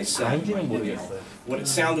than what I said in my email, what it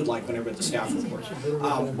sounded like when I read the staff report.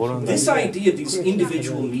 This idea of these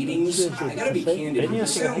individual meetings, I gotta be candid, it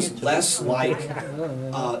sounds less like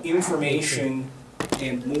information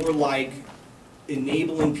and more like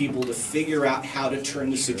enabling people to figure out how to turn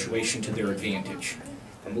the situation to their advantage.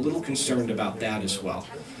 I'm a little concerned about that as well.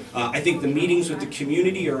 I think the meetings with the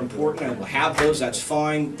community are important. I will have those, that's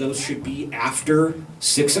fine. Those should be after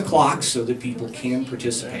 6 o'clock so that people can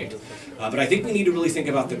participate. But I think we need to really think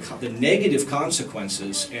about the negative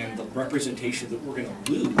consequences and the representation that we're going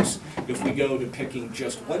to lose if we go to picking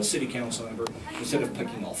just 1 city council member instead of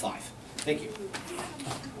picking all 5. Thank you.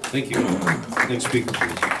 Thank you. Next speaker,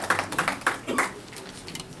 please.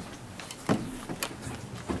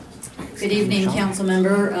 Good evening, Council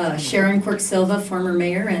Member Sharon Quirk-Silva, former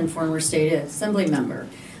mayor and former state assembly member.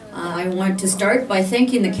 I want to start by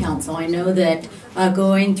thanking the council. I know that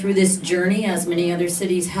going through this journey, as many other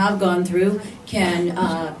cities have gone through, can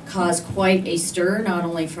cause quite a stir, not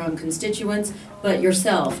only from constituents, but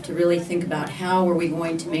yourself, to really think about how are we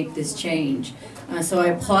going to make this change. So I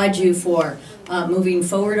applaud you for moving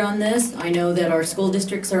forward on this. I know that our school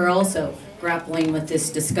districts are also grappling with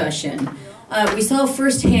this discussion. We saw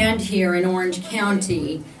firsthand here in Orange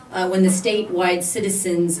County when the statewide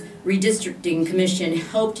Citizens Redistricting Commission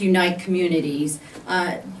helped unite communities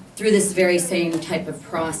through this very same type of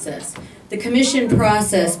process. The commission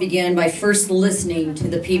process began by first listening to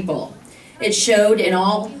the people. It showed, in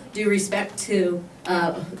all due respect to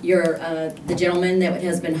the gentleman that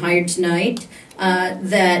has been hired tonight,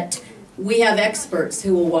 that we have experts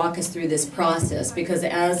who will walk us through this process, because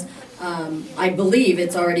as I believe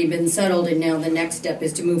it's already been settled, and now the next step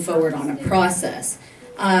is to move forward on a process.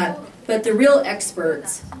 But the real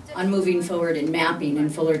experts on moving forward in mapping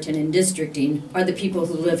and Fullerton and districting are the people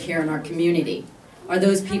who live here in our community, are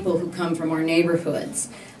those people who come from our neighborhoods,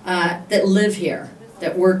 that live here,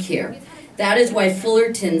 that work here. That is why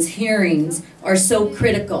Fullerton's hearings are so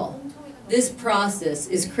critical. This process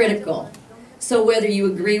is critical. So whether you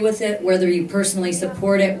agree with it, whether you personally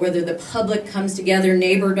support it, whether the public comes together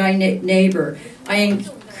neighbor by neighbor, I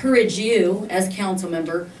encourage you as council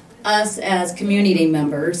member, us as community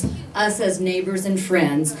members, us as neighbors and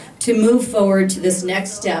friends, to move forward to this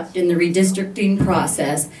next step in the redistricting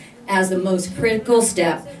process as the most critical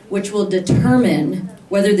step, which will determine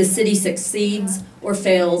whether the city succeeds or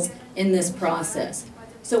fails in this process.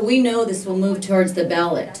 So we know this will move towards the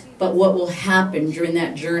ballot, but what will happen during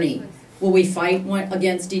that journey? Will we fight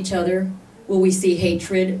against each other? Will we see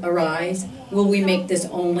hatred arise? Will we make this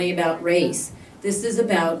only about race? This is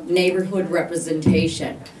about neighborhood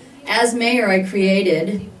representation. As mayor, I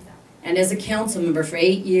created, and as a council member for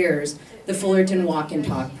 8 years, the Fullerton Walk and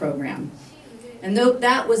Talk program. And though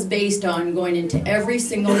that was based on going into every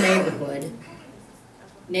single neighborhood,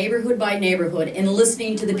 neighborhood by neighborhood, and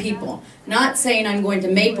listening to the people. Not saying I'm going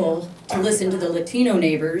to Maple to listen to the Latino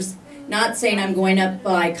neighbors, not saying I'm going up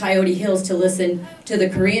by Coyote Hills to listen to the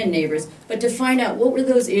Korean neighbors, but to find out what were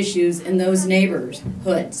those issues in those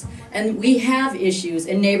neighborhoods. And we have issues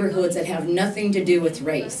in neighborhoods that have nothing to do with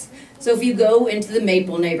race. So if you go into the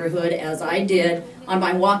Maple neighborhood, as I did on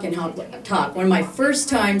my walk and talk, one of my first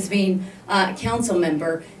times being a council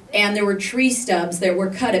member, and there were tree stubs that were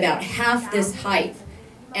cut about half this height.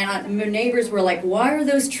 And my neighbors were like, why are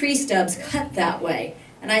those tree stubs cut that way?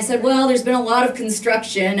 And I said, well, there's been a lot of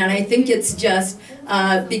construction, and I think it's just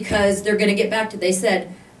because they're going to get back to it. They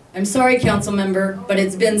said, I'm sorry, council member, but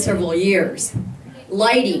it's been several years.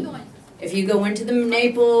 Lighting. If you go into the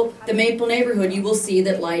Maple neighborhood, you will see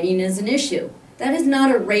that lighting is an issue. That is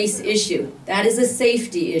not a race issue. That is a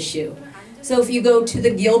safety issue. So if you go to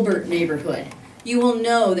the Gilbert neighborhood, you will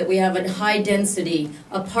know that we have a high-density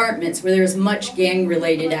apartments where there's much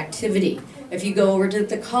gang-related activity. If you go over to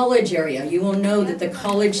the college area, you will know that the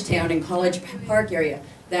College Town and College Park area,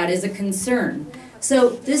 that is a concern. So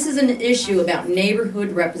this is an issue about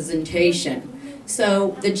neighborhood representation.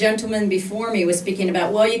 So the gentleman before me was speaking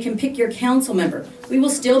about, well, you can pick your council member. We will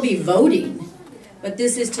still be voting, but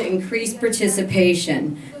this is to increase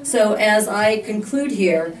participation. So as I conclude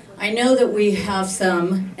here, I know that we have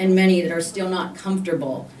some, and many, that are still not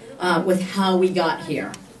comfortable with how we got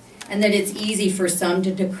here, and that it's easy for some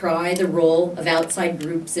to decry the role of outside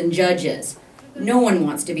groups and judges. No one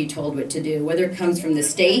wants to be told what to do, whether it comes from the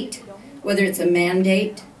state, whether it's a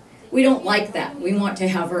mandate. We don't like that. We want to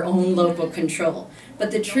have our own local control.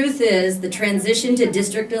 But the truth is, the transition to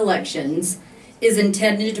district elections is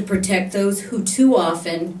intended to protect those who too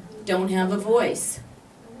often don't have a voice,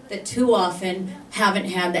 that too often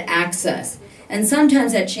haven't had the access. And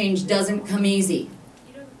sometimes that change doesn't come easy.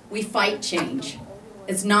 We fight change.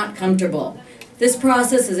 It's not comfortable. This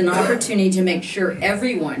process is an opportunity to make sure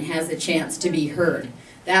everyone has a chance to be heard.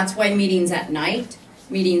 That's why meetings at night,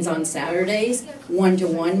 meetings on Saturdays,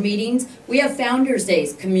 one-to-one meetings. We have Founders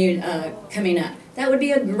Days coming up. That would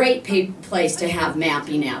be a great place to have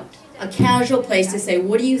mapping out. A casual place to say,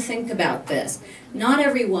 what do you think about this? Not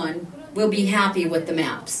everyone will be happy with the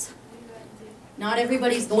maps. Not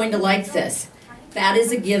everybody's going to like this. That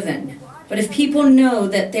is a given. But if people know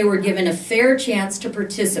that they were given a fair chance to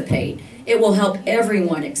participate, it will help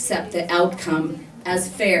everyone accept the outcome as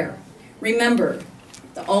fair. Remember,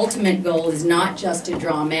 the ultimate goal is not just to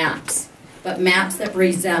draw maps, but maps that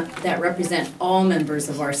represent all members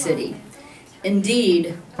of our city.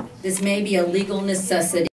 Indeed, this may be a legal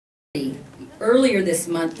necessity. Earlier this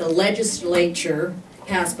month, the legislature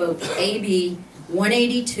passed both AB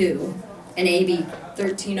 182 and AB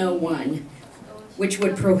 1301, which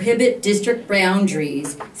would prohibit district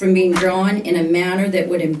boundaries from being drawn in a manner that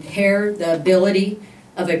would impair the ability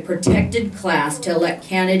of a protected class to elect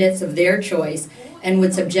candidates of their choice and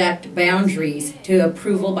would subject boundaries to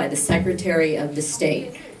approval by the Secretary of the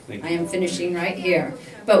State. I am finishing right here.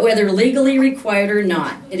 But whether legally required or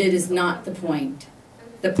not, it is not the point.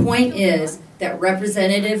 The point is that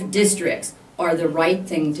representative districts are the right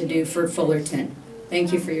thing to do for Fullerton.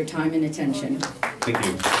 Thank you for your time and attention. Thank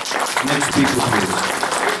you. Next speaker, please.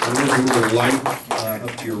 There's a little light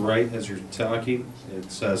up to your right as you're talking.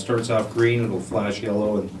 It starts off green, it'll flash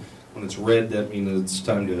yellow, and when it's red, that means it's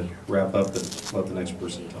time to wrap up and let the next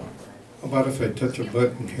person talk. How about if I touch a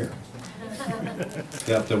button here?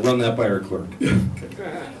 You have to run that by our clerk.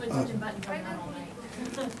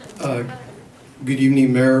 Good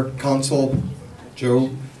evening, Mayor, Council, Joe.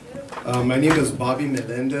 My name is Bobby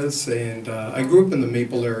Menendez, and I grew up in the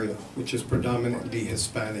Maple area, which is predominantly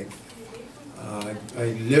Hispanic. I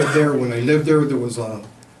lived there. When I lived there, there was a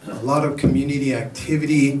lot of community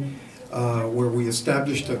activity where we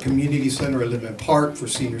established a community center at Lemon Park for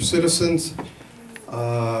senior citizens.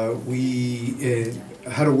 We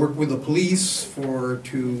had to work with the police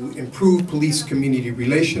to improve police-community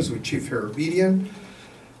relations with Chief Herabedian.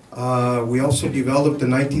 We also developed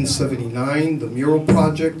in 1979 the mural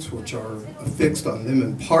projects, which are affixed on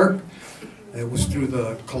Lemon Park. It was through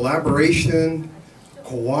the collaboration,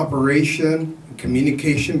 cooperation, and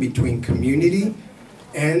communication between community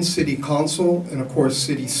and city council, and of course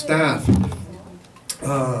city staff.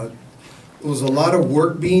 There was a lot of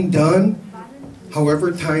work being done.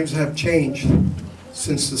 However, times have changed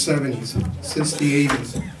since the 70s, since the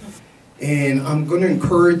 80s. And I'm going to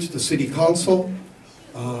encourage the city council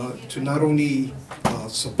to not only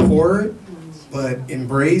support, but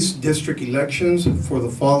embrace district elections for the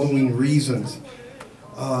following reasons.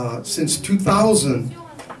 Since 2000,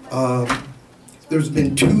 there's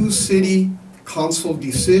been 2 city council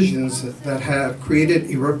decisions that have created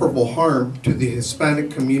irreparable harm to the Hispanic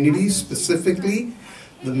community, specifically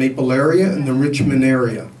the Maple area and the Richmond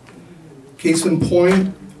area. Case in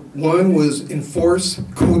point, one was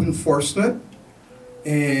code enforcement,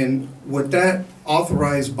 and what that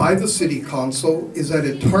authorized by the city council is that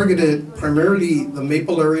it targeted primarily the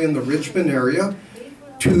Maple area and the Richmond area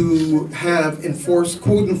to have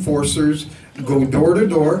code enforcers go door to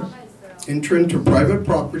door, enter into private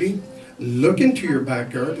property, look into your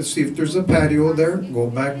backyard to see if there's a patio there, go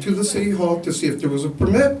back to the city hall to see if there was a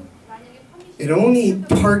permit. It only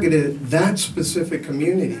targeted that specific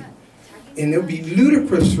community. And it would be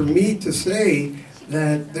ludicrous for me to say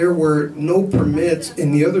that there were no permits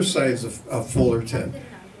in the other sides of Fullerton.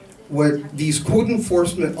 What these code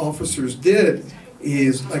enforcement officers did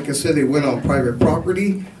is, like I said, they went on private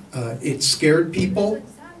property. It scared people,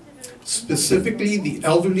 specifically the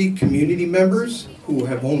elderly community members who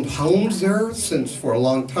have owned homes there for a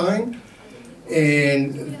long time.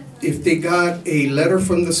 And if they got a letter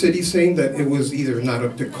from the city saying that it was either not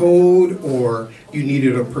up to code or you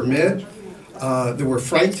needed a permit, they were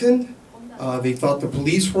frightened. They thought the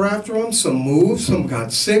police were after them. Some moved, some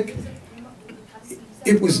got sick.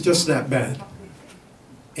 it was just that bad.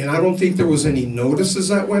 And I don't think there was any notices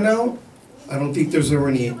that went out. I don't think there's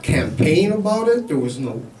any campaign about it. There was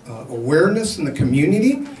no awareness in the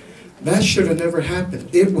community. That should have never happened.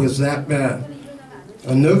 It was that bad.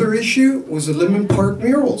 Another issue was the Lemon Park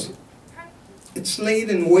murals. It's laid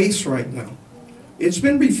in waste right now. It's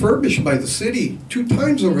been refurbished by the city 2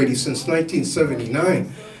 times already since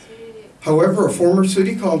 1979. However, a former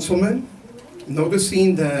city councilman,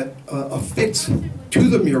 noticing that affixed to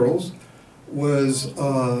the murals was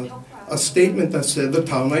a statement that said, "The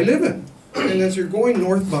town I live in." And as you're going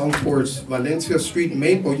northbound towards Valencia Street and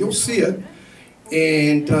Maple, you'll see it.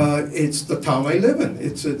 And it's the town I live in.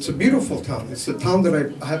 It's a beautiful town. It's a town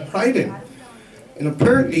that I have pride in. And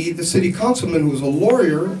apparently the city councilman, who was a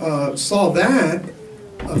lawyer, saw that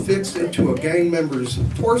affixed into a gang member's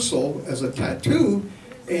torso as a tattoo,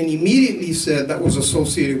 and immediately said that was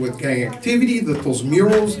associated with gang activity, that those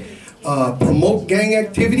murals promote gang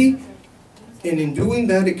activity. And in doing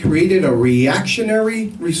that, it created a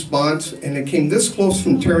reactionary response, and it came this close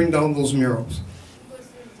from tearing down those murals.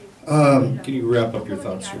 Can you wrap up your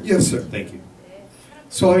thoughts, sir? Yes, sir. Thank you.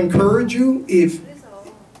 So I encourage you, if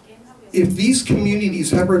these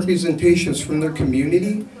communities have representations from their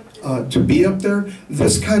community to be up there,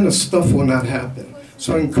 this kind of stuff will not happen.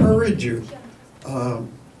 So I encourage you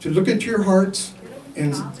to look into your hearts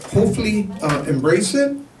and hopefully embrace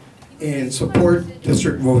it and support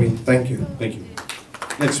district voting. Thank you. Thank you.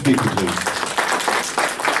 Next speaker, please.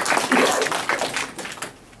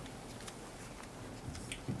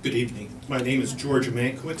 Good evening. My name is Geroge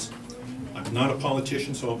Manquez. I'm not a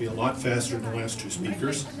politician, so I'll be a lot faster than the last 2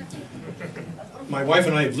 speakers. My wife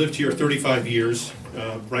and I have lived here 35 years,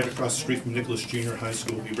 right across the street from Nicholas Junior High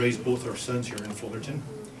School. We raised both our sons here in Fullerton.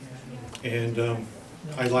 And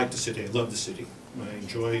I like the city. I love the city. I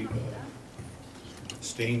enjoy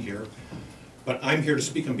staying here. But I'm here to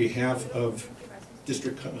speak on behalf of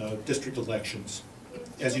district elections.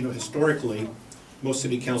 As you know, historically, most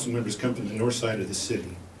city council members come from the north side of the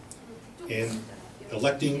city. And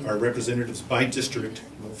electing our representatives by district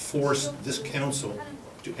will force this council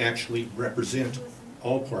to actually represent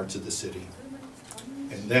all parts of the city.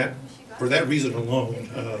 And for that reason alone,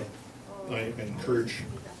 I encourage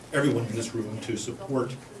everyone in this room to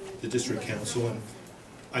support the district council. And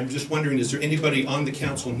I'm just wondering, is there anybody on the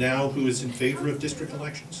council now who is in favor of district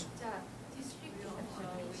elections?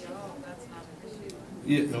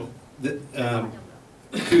 No.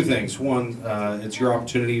 2 things. One, it's your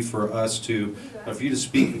opportunity for us to, for you to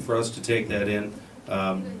speak and for us to take that in.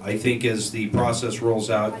 I think as the process rolls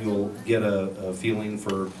out, you'll get a feeling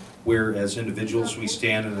for where, as individuals, we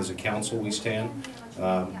stand and as a council we stand.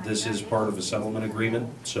 This is part of a settlement agreement,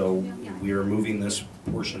 so we are moving this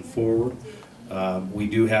portion forward. We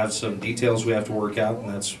do have some details we have to work out, and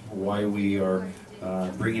that's why we are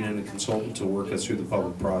bringing in a consultant to work us through the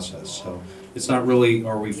public process. So it's not really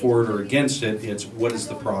are we for it or against it, it's what is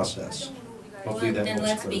the process. Hopefully that and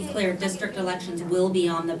let's be clear, district elections will be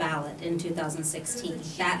on the ballot in 2016.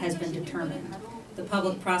 That has been determined. The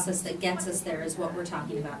public process that gets us there is what we're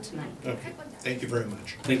talking about tonight. Okay, thank you very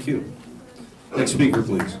much. Thank you. Next speaker,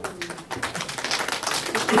 please.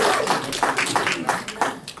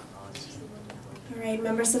 All right,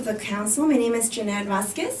 members of the council, my name is Jeannen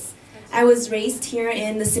Vasquez. I was raised here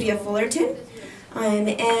in the city of Fullerton.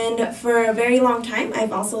 And for a very long time,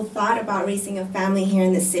 I've also thought about raising a family here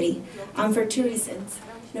in the city for 2 reasons.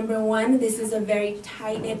 Number one, this is a very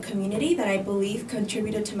tight-knit community that I believe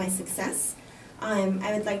contributed to my success.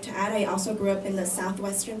 I would like to add, I also grew up in the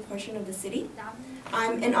southwestern portion of the city,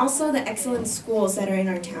 and also the excellent schools that are in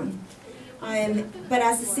our town. But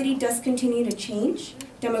as the city does continue to change,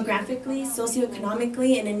 demographically,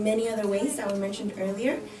 socioeconomically, and in many other ways that were mentioned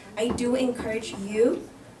earlier, I do encourage you,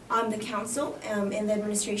 the council and the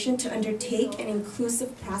administration to undertake an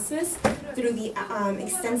inclusive process through the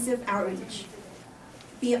extensive outreach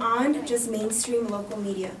beyond just mainstream local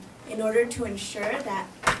media in order to ensure that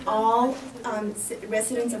all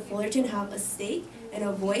residents of Fullerton have a stake and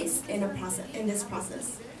a voice in this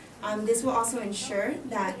process. This will also ensure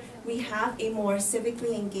that we have a more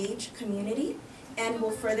civically engaged community and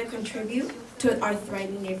will further contribute to our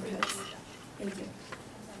thriving neighborhoods. Thank you.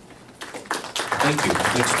 Thank you.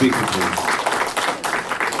 Next speaker, please.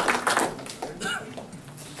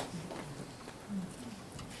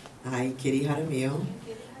 Hi, Kitty Jaramillo.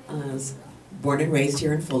 Born and raised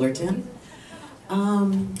here in Fullerton.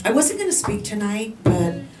 I wasn't going to speak tonight,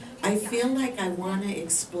 but I feel like I want to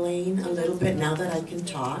explain a little bit now that I can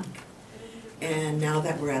talk, and now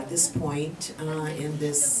that we're at this point in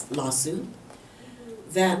this lawsuit,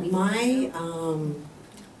 that my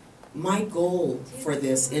My goal for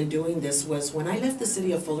this, in doing this, was when I left the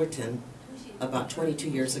city of Fullerton about 22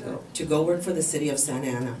 years ago to go work for the city of Santa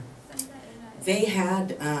Ana. They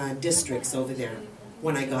had districts over there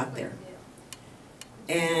when I got there.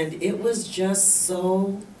 And it was just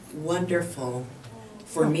so wonderful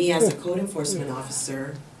for me as a code enforcement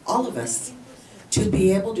officer, all of us, to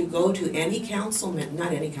be able to go to any councilman,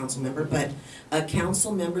 not any council member, but a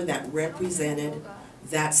council member that represented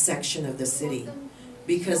that section of the city,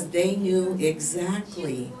 because they knew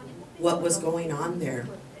exactly what was going on there.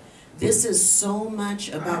 This is so much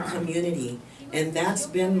about community, and that's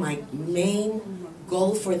been my main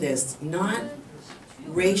goal for this, not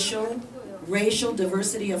racial. Racial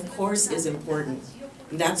diversity, of course, is important.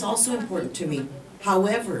 And that's also important to me.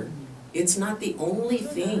 However, it's not the only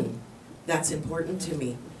thing that's important to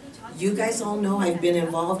me. You guys all know I've been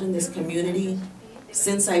involved in this community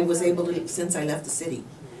since I left the city.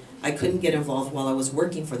 I couldn't get involved while I was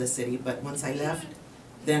working for the city, but once I left,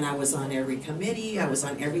 then I was on every committee, I was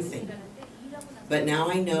on everything. But now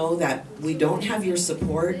I know that we don't have your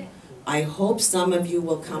support. I hope some of you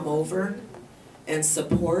will come over and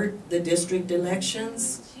support the district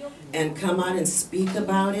elections and come out and speak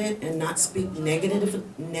about it and not speak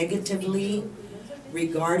negatively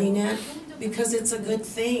regarding it, because it's a good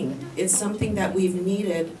thing. It's something that we've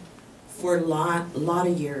needed for a lot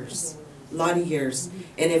of years.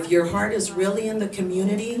 And if your heart is really in the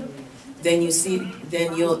community, then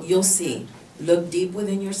you'll see. Look deep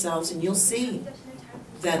within yourselves and you'll see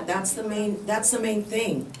that that's the main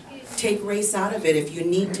thing. Take race out of it if you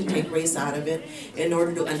need to take race out of it in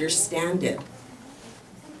order to understand it.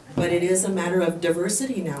 But it is a matter of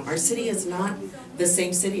diversity now. Our city is not the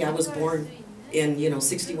same city I was born in,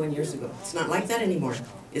 61 years ago. It's not like that anymore.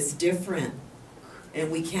 It's different.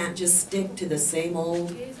 And we can't just stick to the same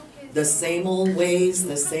old ways,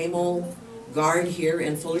 the same old guard here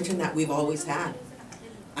in Fullerton that we've always had.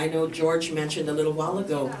 I know George mentioned a little while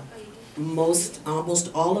ago, almost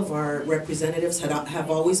all of our representatives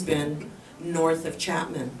have always been north of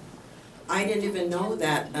Chapman. I didn't even know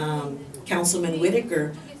that Councilman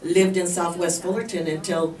Whitaker lived in Southwest Fullerton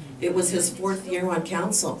until it was his 4th year on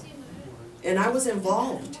council. And I was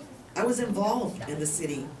involved in the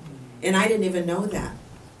city. And I didn't even know that.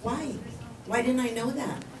 Why? Why didn't I know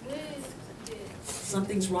that?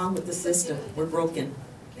 Something's wrong with the system. We're broken,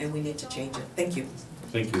 and we need to change it. Thank you.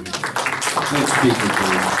 Thank you. Next speaker,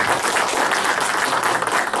 please.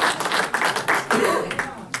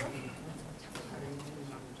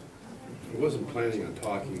 I wasn't planning on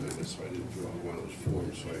talking on this, so I didn't fill out one of those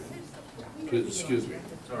forms, so please excuse me.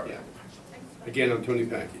 Yeah. Again, I'm Tony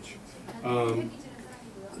Package.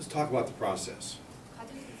 Let's talk about the process.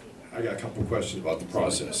 I got a couple of questions about the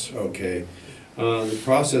process. Okay.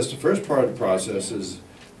 The first part of the process is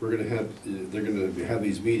they're going to have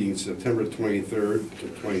these meetings September 23rd to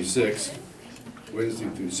 26th, Wednesday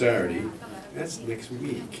through Saturday. That's next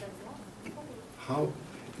week.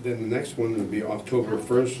 Then the next one will be October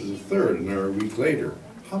 1st to the 3rd, another week later.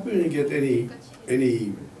 How can you get any,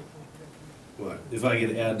 what? If I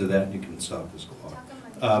could add to that, you can stop this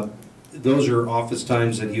clock. Those are office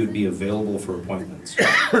times that he would be available for appointments.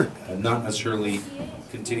 Not necessarily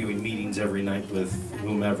continuing meetings every night with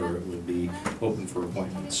whomever. It would be open for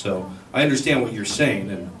appointments. So I understand what you're saying,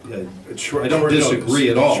 and I don't disagree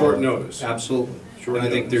at all. Short notice. Absolutely. And I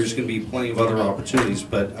think there's going to be plenty of other opportunities,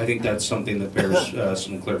 but I think that's something that bears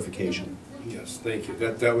some clarification. Yes, thank you.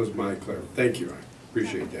 That was my thank you. I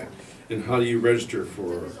appreciate that. And how do you register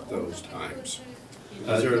for those times?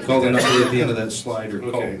 Call the number at the end of that slide, or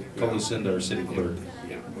call Lucinda, our city clerk.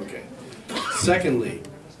 Yeah, okay. Secondly,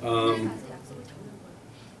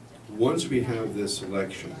 once we have this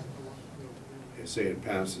election, say it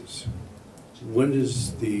passes, when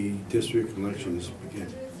does the district elections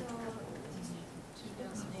begin?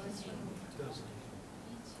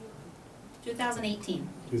 2018.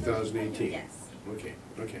 2018? Yes. Okay,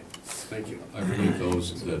 thank you. I believe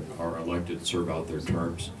those that are elected serve out their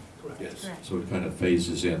terms. Yes. So it kind of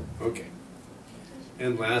phases in. Okay.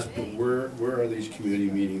 And last, but where are these community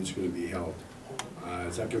meetings going to be held?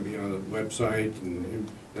 Is that going to be on the website, and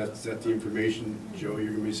that's the information, Joe, you're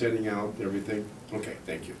going to be sending out and everything? Okay,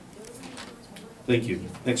 thank you. Thank you.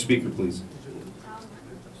 Next speaker, please.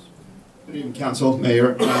 Good evening, Council,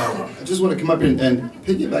 Mayor. I just want to come up and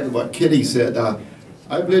piggyback on what Kitty said.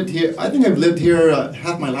 I've lived here, I think I've lived here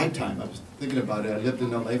half my lifetime. I was thinking about it. I lived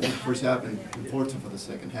in LA for the first half and in Fullerton for the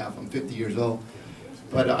second half. I'm 50 years old.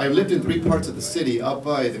 But I've lived in 3 parts of the city, up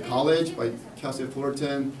by the college, by Cal State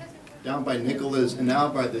Fullerton, down by Nicholas, and now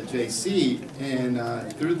by the JC. And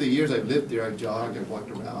through the years I've lived there, I've jogged, I've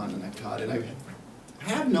walked around, and I've taught. And I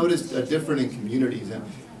have noticed a difference in communities. And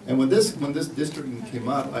And when this districting came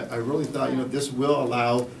up, I really thought, this will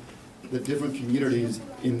allow the different communities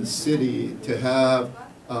in the city to have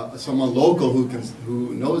someone local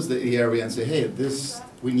who knows the area and say, hey,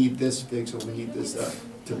 we need this fixed, or we need this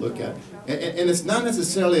to look at. And it's not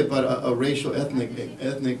necessarily about a racial,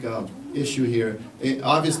 ethnic issue here.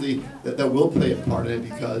 Obviously, that will play a part in it,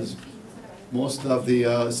 because most of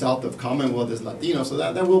the south of Commonwealth is Latino, so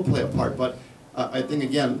that will play a part. But I think,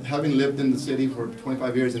 again, having lived in the city for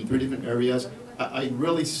 25 years in 3 different areas, I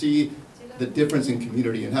really see the difference in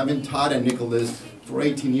community. And having taught at Nicholas for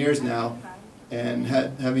 18 years now, and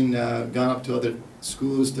having gone up to other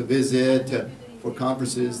schools to visit, for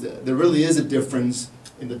conferences, there really is a difference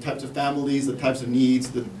in the types of families, the types of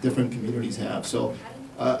needs that different communities have. So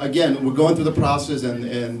again, we're going through the process,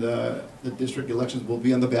 and the district elections will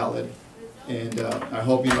be on the ballot. And I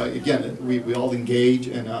hope, again, we all engage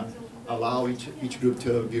and allow each group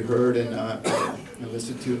to be heard and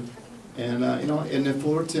listened to. And and in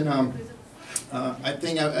Fullerton, I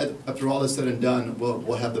think after all is said and done,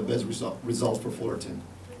 we'll have the best result for Fullerton.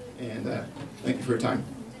 And thank you for your time.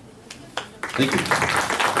 Thank you.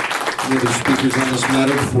 Any other speakers on this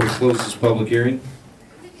matter before we close this public hearing?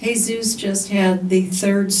 Jesus just had the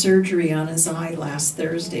 3rd surgery on his eye last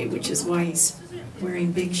Thursday, which is why he's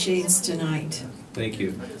wearing big shades tonight. Thank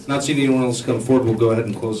you. Not seeing anyone else come forward, we'll go ahead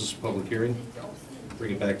and close this public hearing.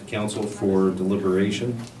 Bring it back to council for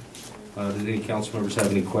deliberation. Did any council members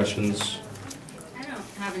have any questions? I don't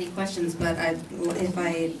have any questions, but if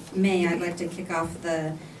I may, I'd like to kick off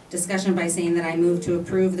the discussion by saying that I move to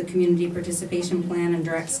approve the community participation plan and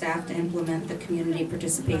direct staff to implement the community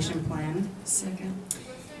participation plan. Second.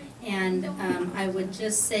 And I would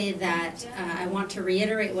just say that I want to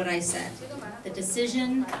reiterate what I said. The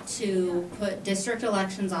decision to put district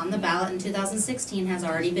elections on the ballot in 2016 has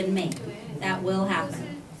already been made. That will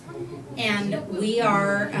happen. And we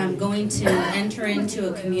are going to enter into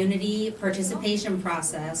a community participation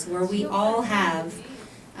process where we all have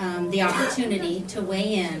the opportunity to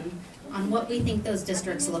weigh in on what we think those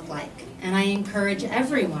districts look like. And I encourage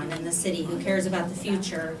everyone in the city who cares about the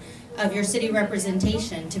future of your city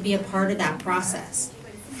representation to be a part of that process.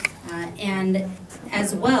 And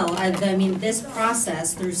as well, I mean, this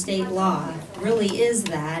process through state law really is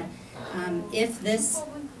that if this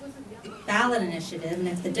ballot initiative and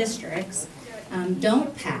if the districts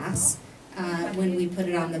don't pass when we put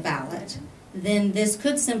it on the ballot, then this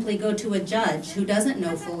could simply go to a judge who doesn't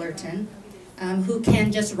know Fullerton, who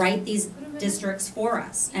can just write these districts for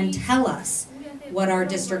us and tell us what our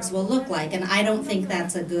districts will look like. And I don't think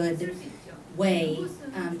that's a good way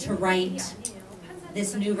to write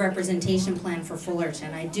this new representation plan for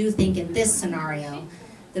Fullerton. I do think in this scenario,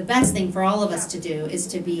 the best thing for all of us to do is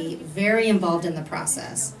to be very involved in the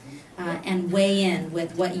process and weigh in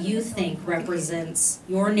with what you think represents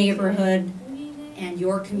your neighborhood and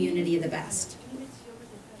your community the best.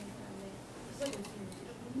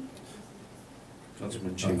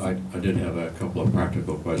 Councilman Chang. I did have a couple of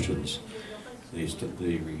practical questions. The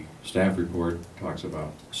staff report talks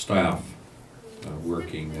about staff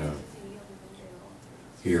working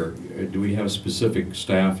here. Do we have specific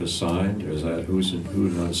staff assigned, or is that who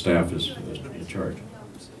on the staff is in charge?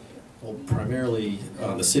 Well, primarily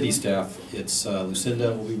the city staff, it's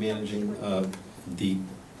Lucinda will be managing the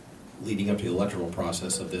leading up to the electoral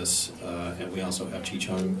process of this, and we also have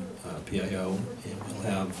Chung, PIO, and we'll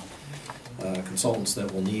have consultants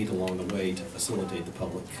that we'll need along the way to facilitate the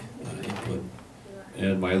public input.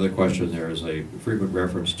 And my other question there is a frequent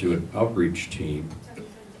reference to an outreach team.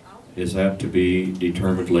 Is that to be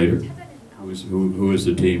determined later? Who is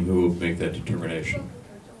the team who will make that determination?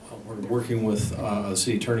 We're working with the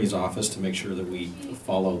city attorney's office to make sure that we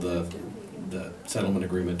follow the settlement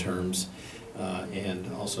agreement terms, and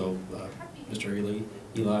also Mr.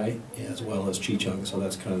 Eli, as well as Chung. So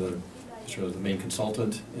that's kind of the main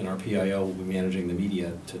consultant, and our PIO will be managing the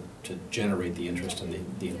media to generate the interest and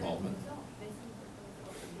the involvement.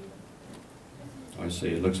 I see.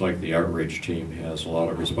 It looks like the outreach team has a lot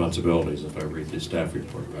of responsibilities, if I read the staff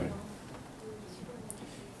report right.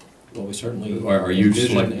 Well, we certainly are you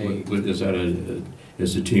is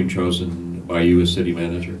the team chosen by you as city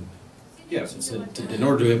manager? Yes. In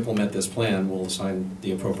order to implement this plan, we'll assign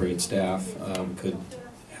the appropriate staff. Could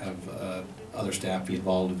have other staff be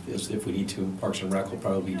involved if we need to. Parks and Rec will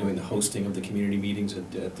probably be doing the hosting of the community meetings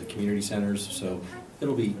at the community centers. So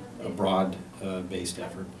it'll be a broad-based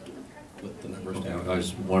effort with the number of staff. I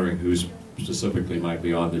was wondering who specifically might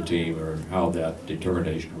be on the team, or how that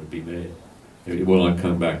determination would be made. It will not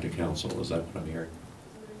come back to council, is that what I'm hearing?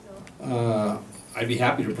 I'd be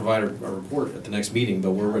happy to provide a report at the next meeting,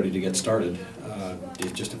 but we're ready to get started.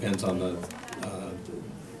 It just depends on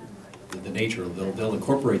the nature of they'll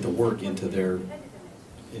incorporate the work into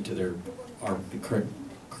our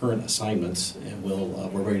current assignments, and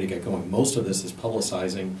we're ready to get going. Most of this is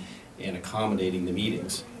publicizing and accommodating the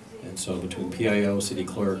meetings, and so between PIO, city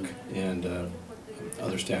clerk, and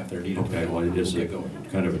other staff that are needed. Okay, well, it is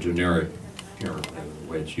kind of a generic term,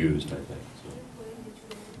 the way it's used, I think.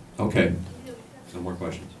 So. Okay, no more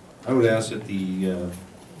questions. I would ask that the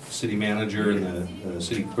city manager and the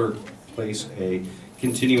city clerk place a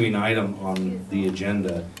continuing item on the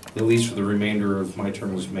agenda, at least for the remainder of my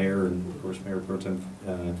term as mayor, and of course Mayor Pro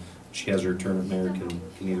Tem, she has her term as mayor, can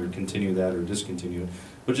either continue that or discontinue it.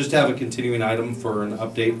 But just have a continuing item for an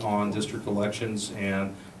update on district elections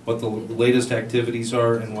and what the latest activities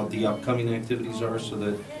are and what the upcoming activities are, so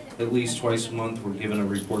that at least twice a month we're given a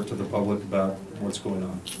report to the public about what's going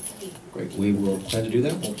on. Great, we will plan to do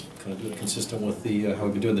that. We'll kind of do it consistent with the how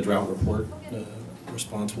we've been doing the drought report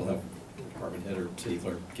response. We'll have department head or city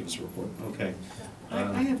clerk give us a report. Okay.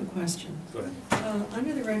 I have a question. Go ahead.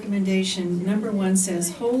 Under the recommendation, number 1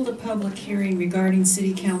 says, hold a public hearing regarding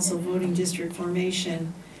city council voting district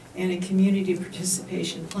formation and a community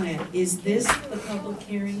participation plan. Is this the public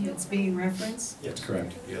hearing that's being referenced? That's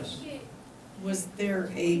correct, yes. Was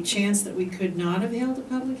there a chance that we could not have held a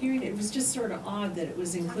public hearing? It was just sort of odd that it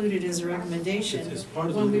was included as a recommendation It's part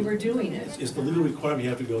of when the we were doing it. It's the legal requirement you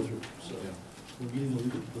have to go through, so we're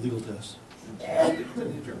meeting the legal test.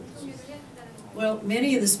 Well,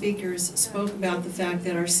 many of the speakers spoke about the fact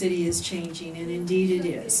that our city is changing, and indeed it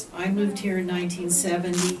is. I moved here in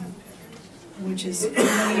 1970, which is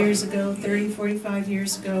 20 years ago, 30, 45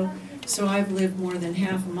 years ago, so I've lived more than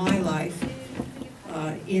half of my life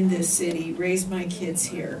in this city, raised my kids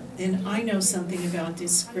here. And I know something about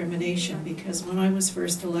discrimination, because when I was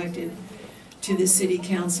first elected to the city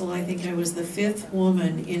council, I think I was the 5th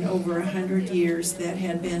woman in over 100 years that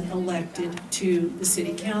had been elected to the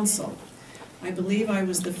city council. I believe I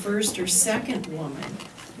was the first or second woman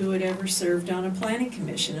who had ever served on a planning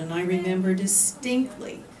commission, and I remember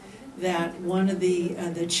distinctly that one of the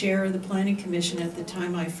chair of the planning commission at the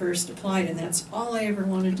time I first applied, and that's all I ever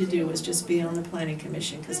wanted to do was just be on the planning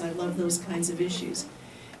commission, because I love those kinds of issues.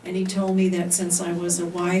 And he told me that since I was a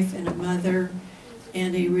wife and a mother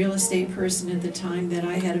and a real estate person at the time, that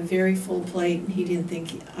I had a very full plate and he didn't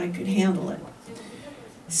think I could handle it.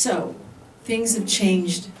 So things have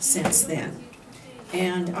changed since then.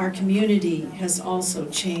 And our community has also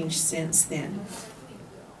changed since then.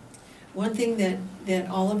 One thing that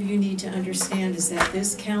all of you need to understand is that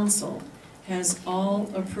this council has all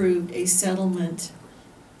approved a settlement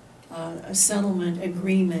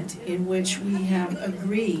agreement in which we have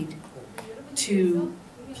agreed to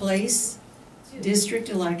place district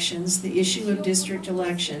elections, the issue of district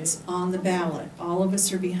elections, on the ballot. All of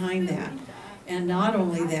us are behind that. And not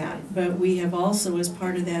only that, but we have also, as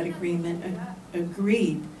part of that agreement,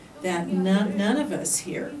 agreed that none of us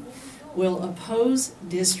here will oppose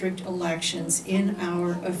district elections in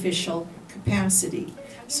our official capacity.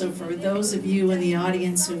 So for those of you in the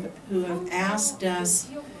audience who have asked us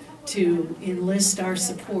to enlist our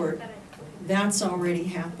support, that's already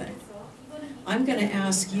happened. I'm going to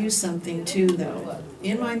ask you something too, though.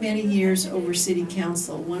 In my many years over city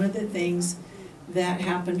council, one of the things that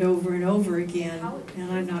happened over and over again,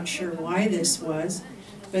 and I'm not sure why this was,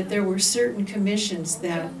 but there were certain commissions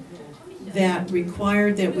that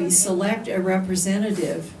required that we select a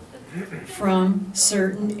representative from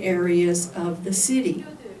certain areas of the city.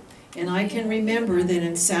 And I can remember that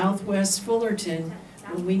in Southwest Fullerton,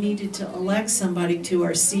 when we needed to elect somebody to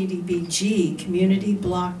our CDBG, Community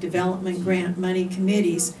Block Development Grant Money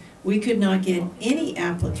Committees, we could not get any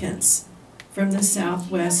applicants from the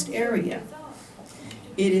Southwest area.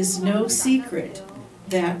 It is no secret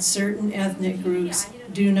that certain ethnic groups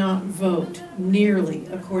do not vote nearly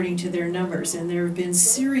according to their numbers, and there have been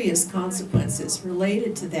serious consequences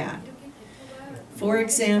related to that. For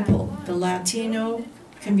example, the Latino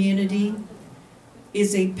community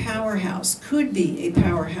is a powerhouse, could be a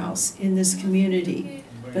powerhouse in this community,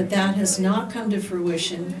 but that has not come to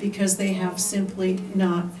fruition because they have simply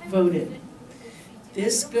not voted.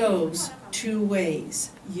 This goes two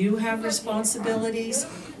ways. You have responsibilities,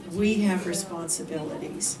 we have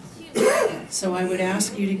responsibilities. So I would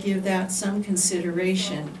ask you to give that some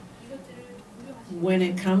consideration when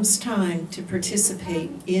it comes time to participate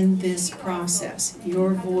in this process.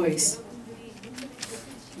 Your voice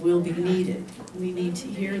will be needed. We need to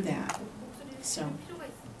hear that. So,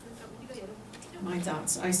 my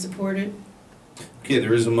thoughts. I support it. Okay,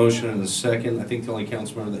 there is a motion and a second. I think the only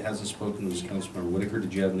council member that hasn't spoken is Councilmember Whitaker.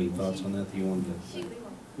 Did you have any thoughts on that you wanted to?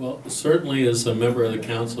 Well, certainly as a member of the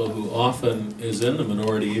council who often is in the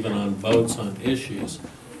minority even on votes on issues,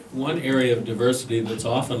 one area of diversity that's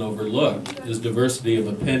often overlooked is diversity of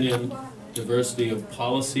opinion, diversity of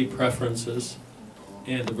policy preferences,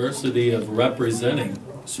 and diversity of representing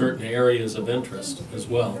certain areas of interest as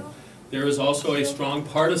well. There is also a strong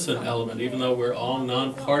partisan element, even though we're all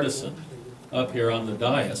nonpartisan up here on the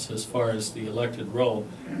dais as far as the elected role.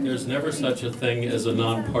 There's never such a thing as a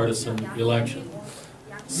nonpartisan election.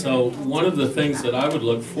 So one of the things that I would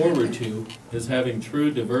look forward to is having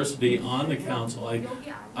true diversity on the council.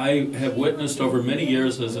 I have witnessed over many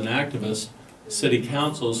years as an activist city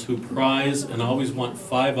councils who prize and always want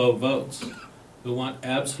 5-0 votes, who want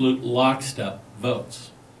absolute lockstep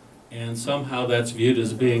votes. And somehow that's viewed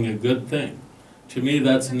as being a good thing. To me,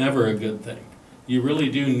 that's never a good thing. You really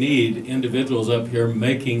do need individuals up here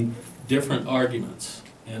making different arguments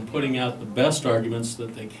and putting out the best arguments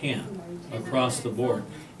that they can across the board.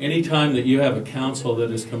 Anytime that you have a council that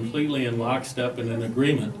is completely in lockstep and in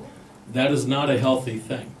agreement, that is not a healthy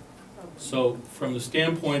thing. So from the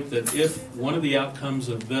standpoint that if one of the outcomes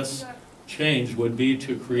of this change would be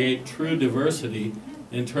to create true diversity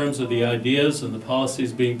in terms of the ideas and the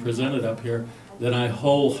policies being presented up here, then I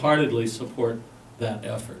wholeheartedly support that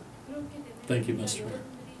effort. Thank you, Mr. Mayor.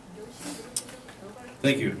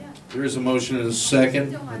 Thank you. There is a motion and a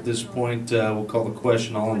second. At this point, we'll call the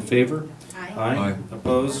question. All in favor? Aye. Aye.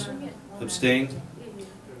 Opposed? Abstained?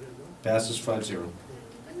 Passes 5-0.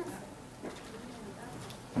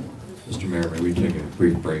 Mr. Mayor, may we take a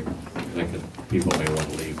brief break? I think people may want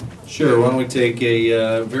to leave. Sure. Why don't we take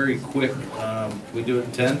a very quick, we do it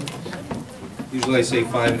in 10? Usually I say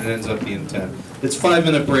 5 and it ends up being 10. It's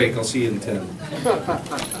 5-minute break. I'll see you in 10.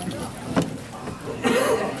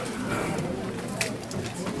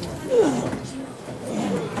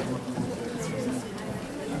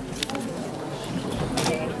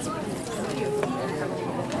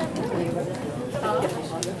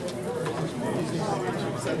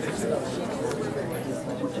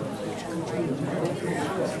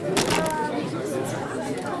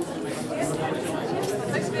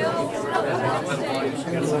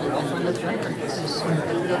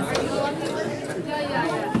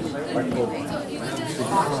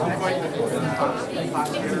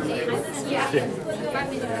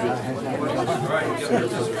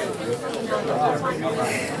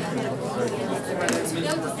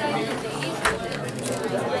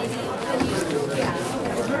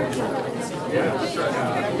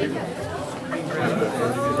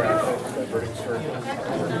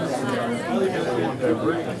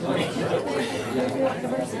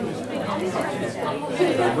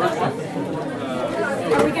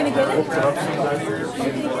 Are we going to get it?